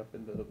come right up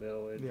into the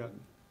village. Yeah.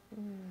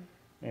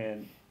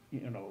 And,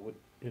 you know,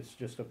 it's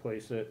just a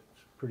place that's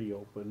pretty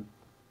open,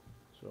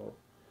 so.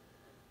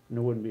 And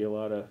there wouldn't be a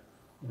lot of,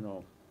 you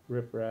know,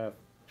 riprap,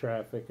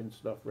 traffic and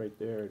stuff right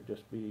there. It'd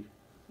just be,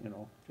 you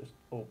know, just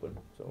open,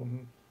 so.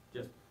 Mhm.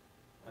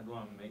 I'd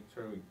wanna make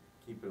sure we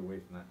keep it away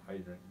from that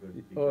hydrant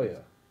good. Oh, because-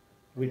 yeah.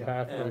 We'd Yeah.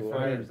 have And as to, far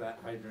I as mean, that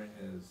hydrant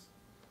is.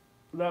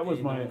 that was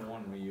the my, number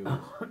one we use.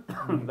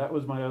 that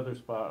was my other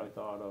spot I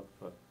thought of,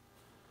 but,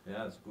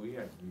 Yeah, the school,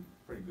 yeah, it'd be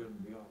pretty good,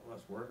 and be a lot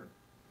less work.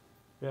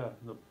 yeah,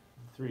 the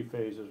 3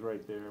 phases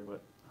right there,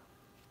 but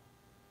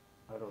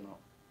I don't know.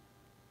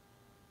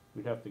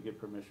 We'd have to get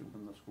permission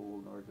from the school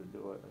in order to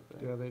do it, I Yeah,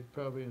 think. they'd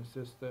probably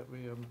insist that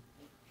we,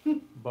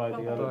 By the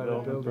Buy other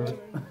the building building.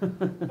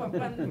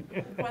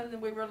 first. But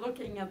when we were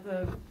looking at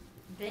the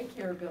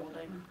daycare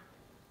building,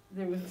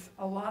 there was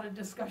a lot of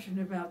discussion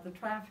about the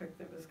traffic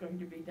that was going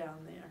to be down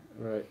there.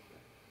 Right,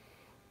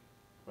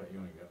 But you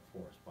only got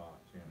 4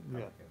 spots, you know,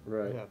 Yeah. parking.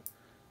 right. yeah,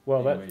 Well,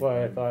 Anyway, that's why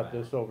I maybe thought back.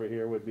 this over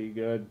here would be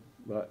good,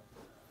 but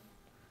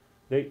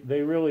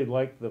they really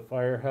like the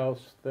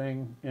firehouse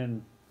thing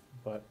and,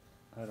 but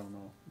I don't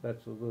know.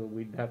 That's a little,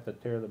 we'd have to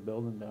tear the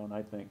building down,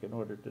 I think, in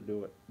order to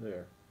do it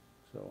there.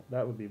 So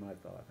that would be my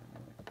thought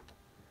anyway.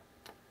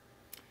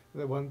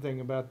 the one thing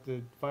about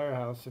the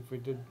firehouse, if we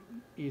did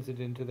ease it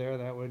into there,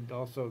 that would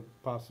also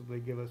possibly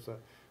give us a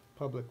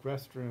public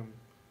restroom,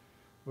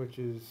 which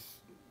is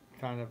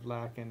kind of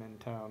lacking in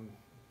town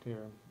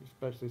here,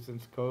 especially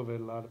since COVID.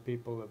 A lot of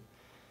people have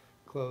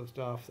closed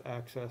off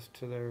access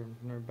to their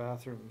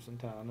bathrooms in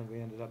town, and we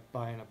ended up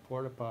buying a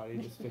porta potty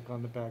to stick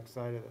on the back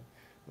side of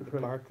the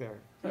Right. park there.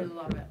 I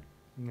love it.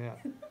 Yeah.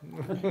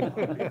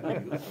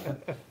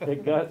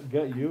 It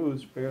got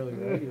used fairly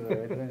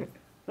regular, I think.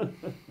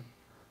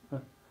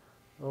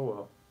 Oh,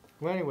 well.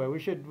 Well, anyway, we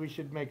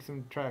should make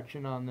some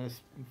traction on this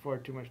before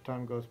too much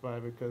time goes by,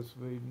 because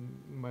we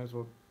might as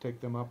well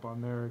take them up on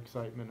their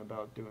excitement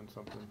about doing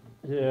something.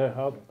 Yeah,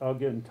 I'll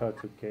get in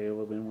touch with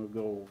Caleb and we'll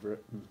go over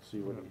it and see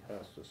what he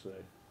has to say.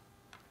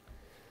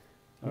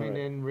 I mean,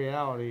 Alright. in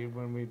reality,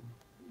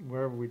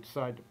 wherever we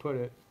decide to put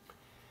it,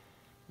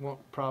 won't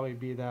probably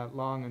be that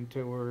long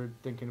until we're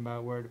thinking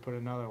about where to put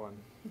another one.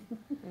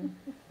 You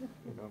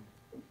know,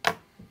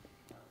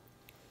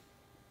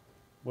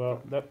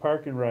 Well, that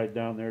parking ride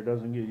down there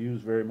doesn't get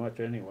used very much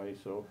anyway,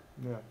 so,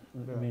 yeah. I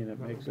mean, it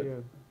that makes would be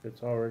it,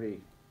 it's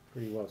already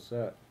pretty well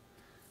set.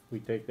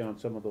 We take down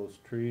some of those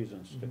trees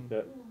and stick Mhm.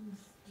 that,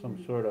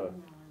 some sort of,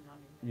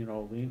 you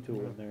know, lean-to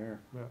in there,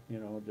 Yeah. you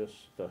know,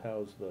 just to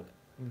house the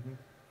Mhm.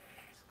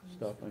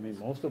 stuff. I mean,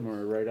 most of them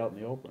are right out in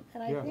the open.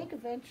 And I Yeah. think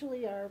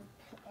eventually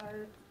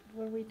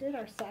when we did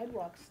our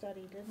sidewalk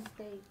study, didn't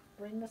they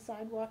bring the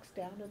sidewalks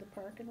down to the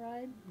park and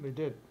ride? They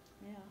did.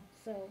 Yeah,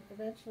 so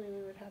eventually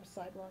we would have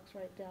sidewalks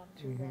right down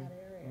to Mhm. that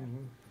area.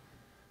 Mhm.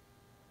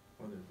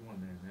 Well, there's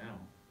one there now.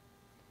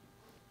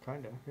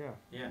 Kinda, yeah.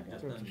 Yeah, it just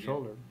It's a doesn't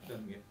shoulder.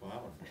 doesn't get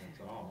plowed,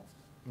 that's all.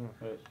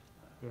 But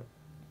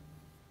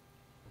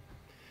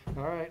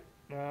All right.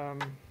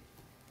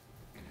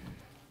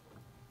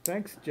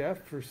 Thanks,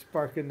 Jeff, for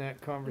sparking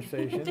that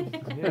conversation.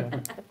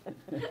 Yeah.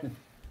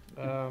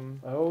 I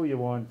owe you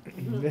one.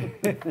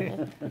 With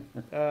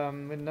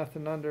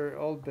nothing under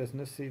old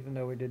business, even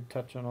though we did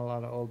touch on a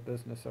lot of old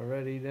business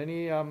already.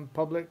 Any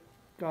public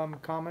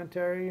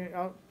commentary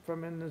out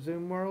from in the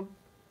Zoom world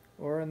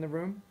or in the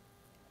room?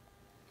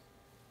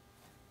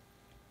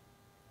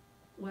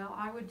 Well,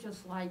 I would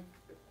just like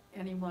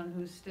anyone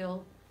who's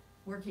still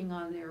working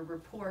on their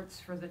reports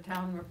for the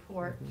town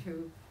report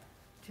to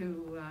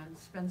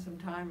spend some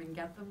time and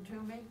get them to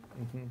me.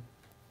 Mm-hmm.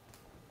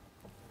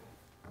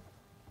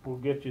 We'll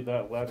get you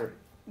that letter.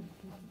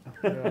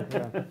 Yeah,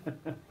 yeah.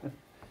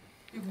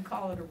 You can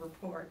call it a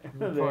report.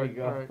 There you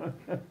go. All right.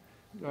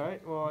 All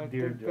right, well, I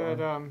Dear think that,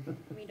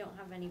 We don't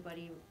have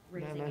anybody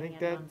raising and a I hand think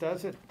that on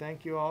does Zoom. it.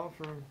 Thank you all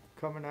for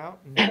coming out,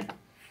 and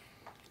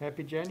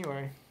happy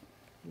January.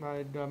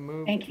 I'd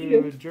move Thank to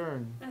you.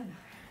 adjourn.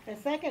 A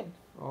second.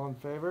 All in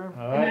favor?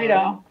 All Good right. night,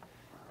 all.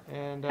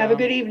 And Have a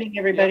good evening,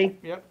 everybody.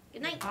 Yep.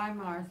 Good night. Bye,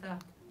 Martha.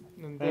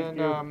 And Thank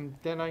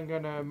then I'm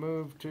gonna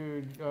move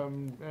to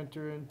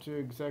enter into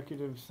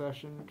executive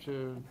session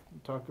to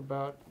talk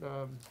about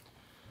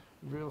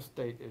real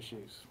estate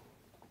issues.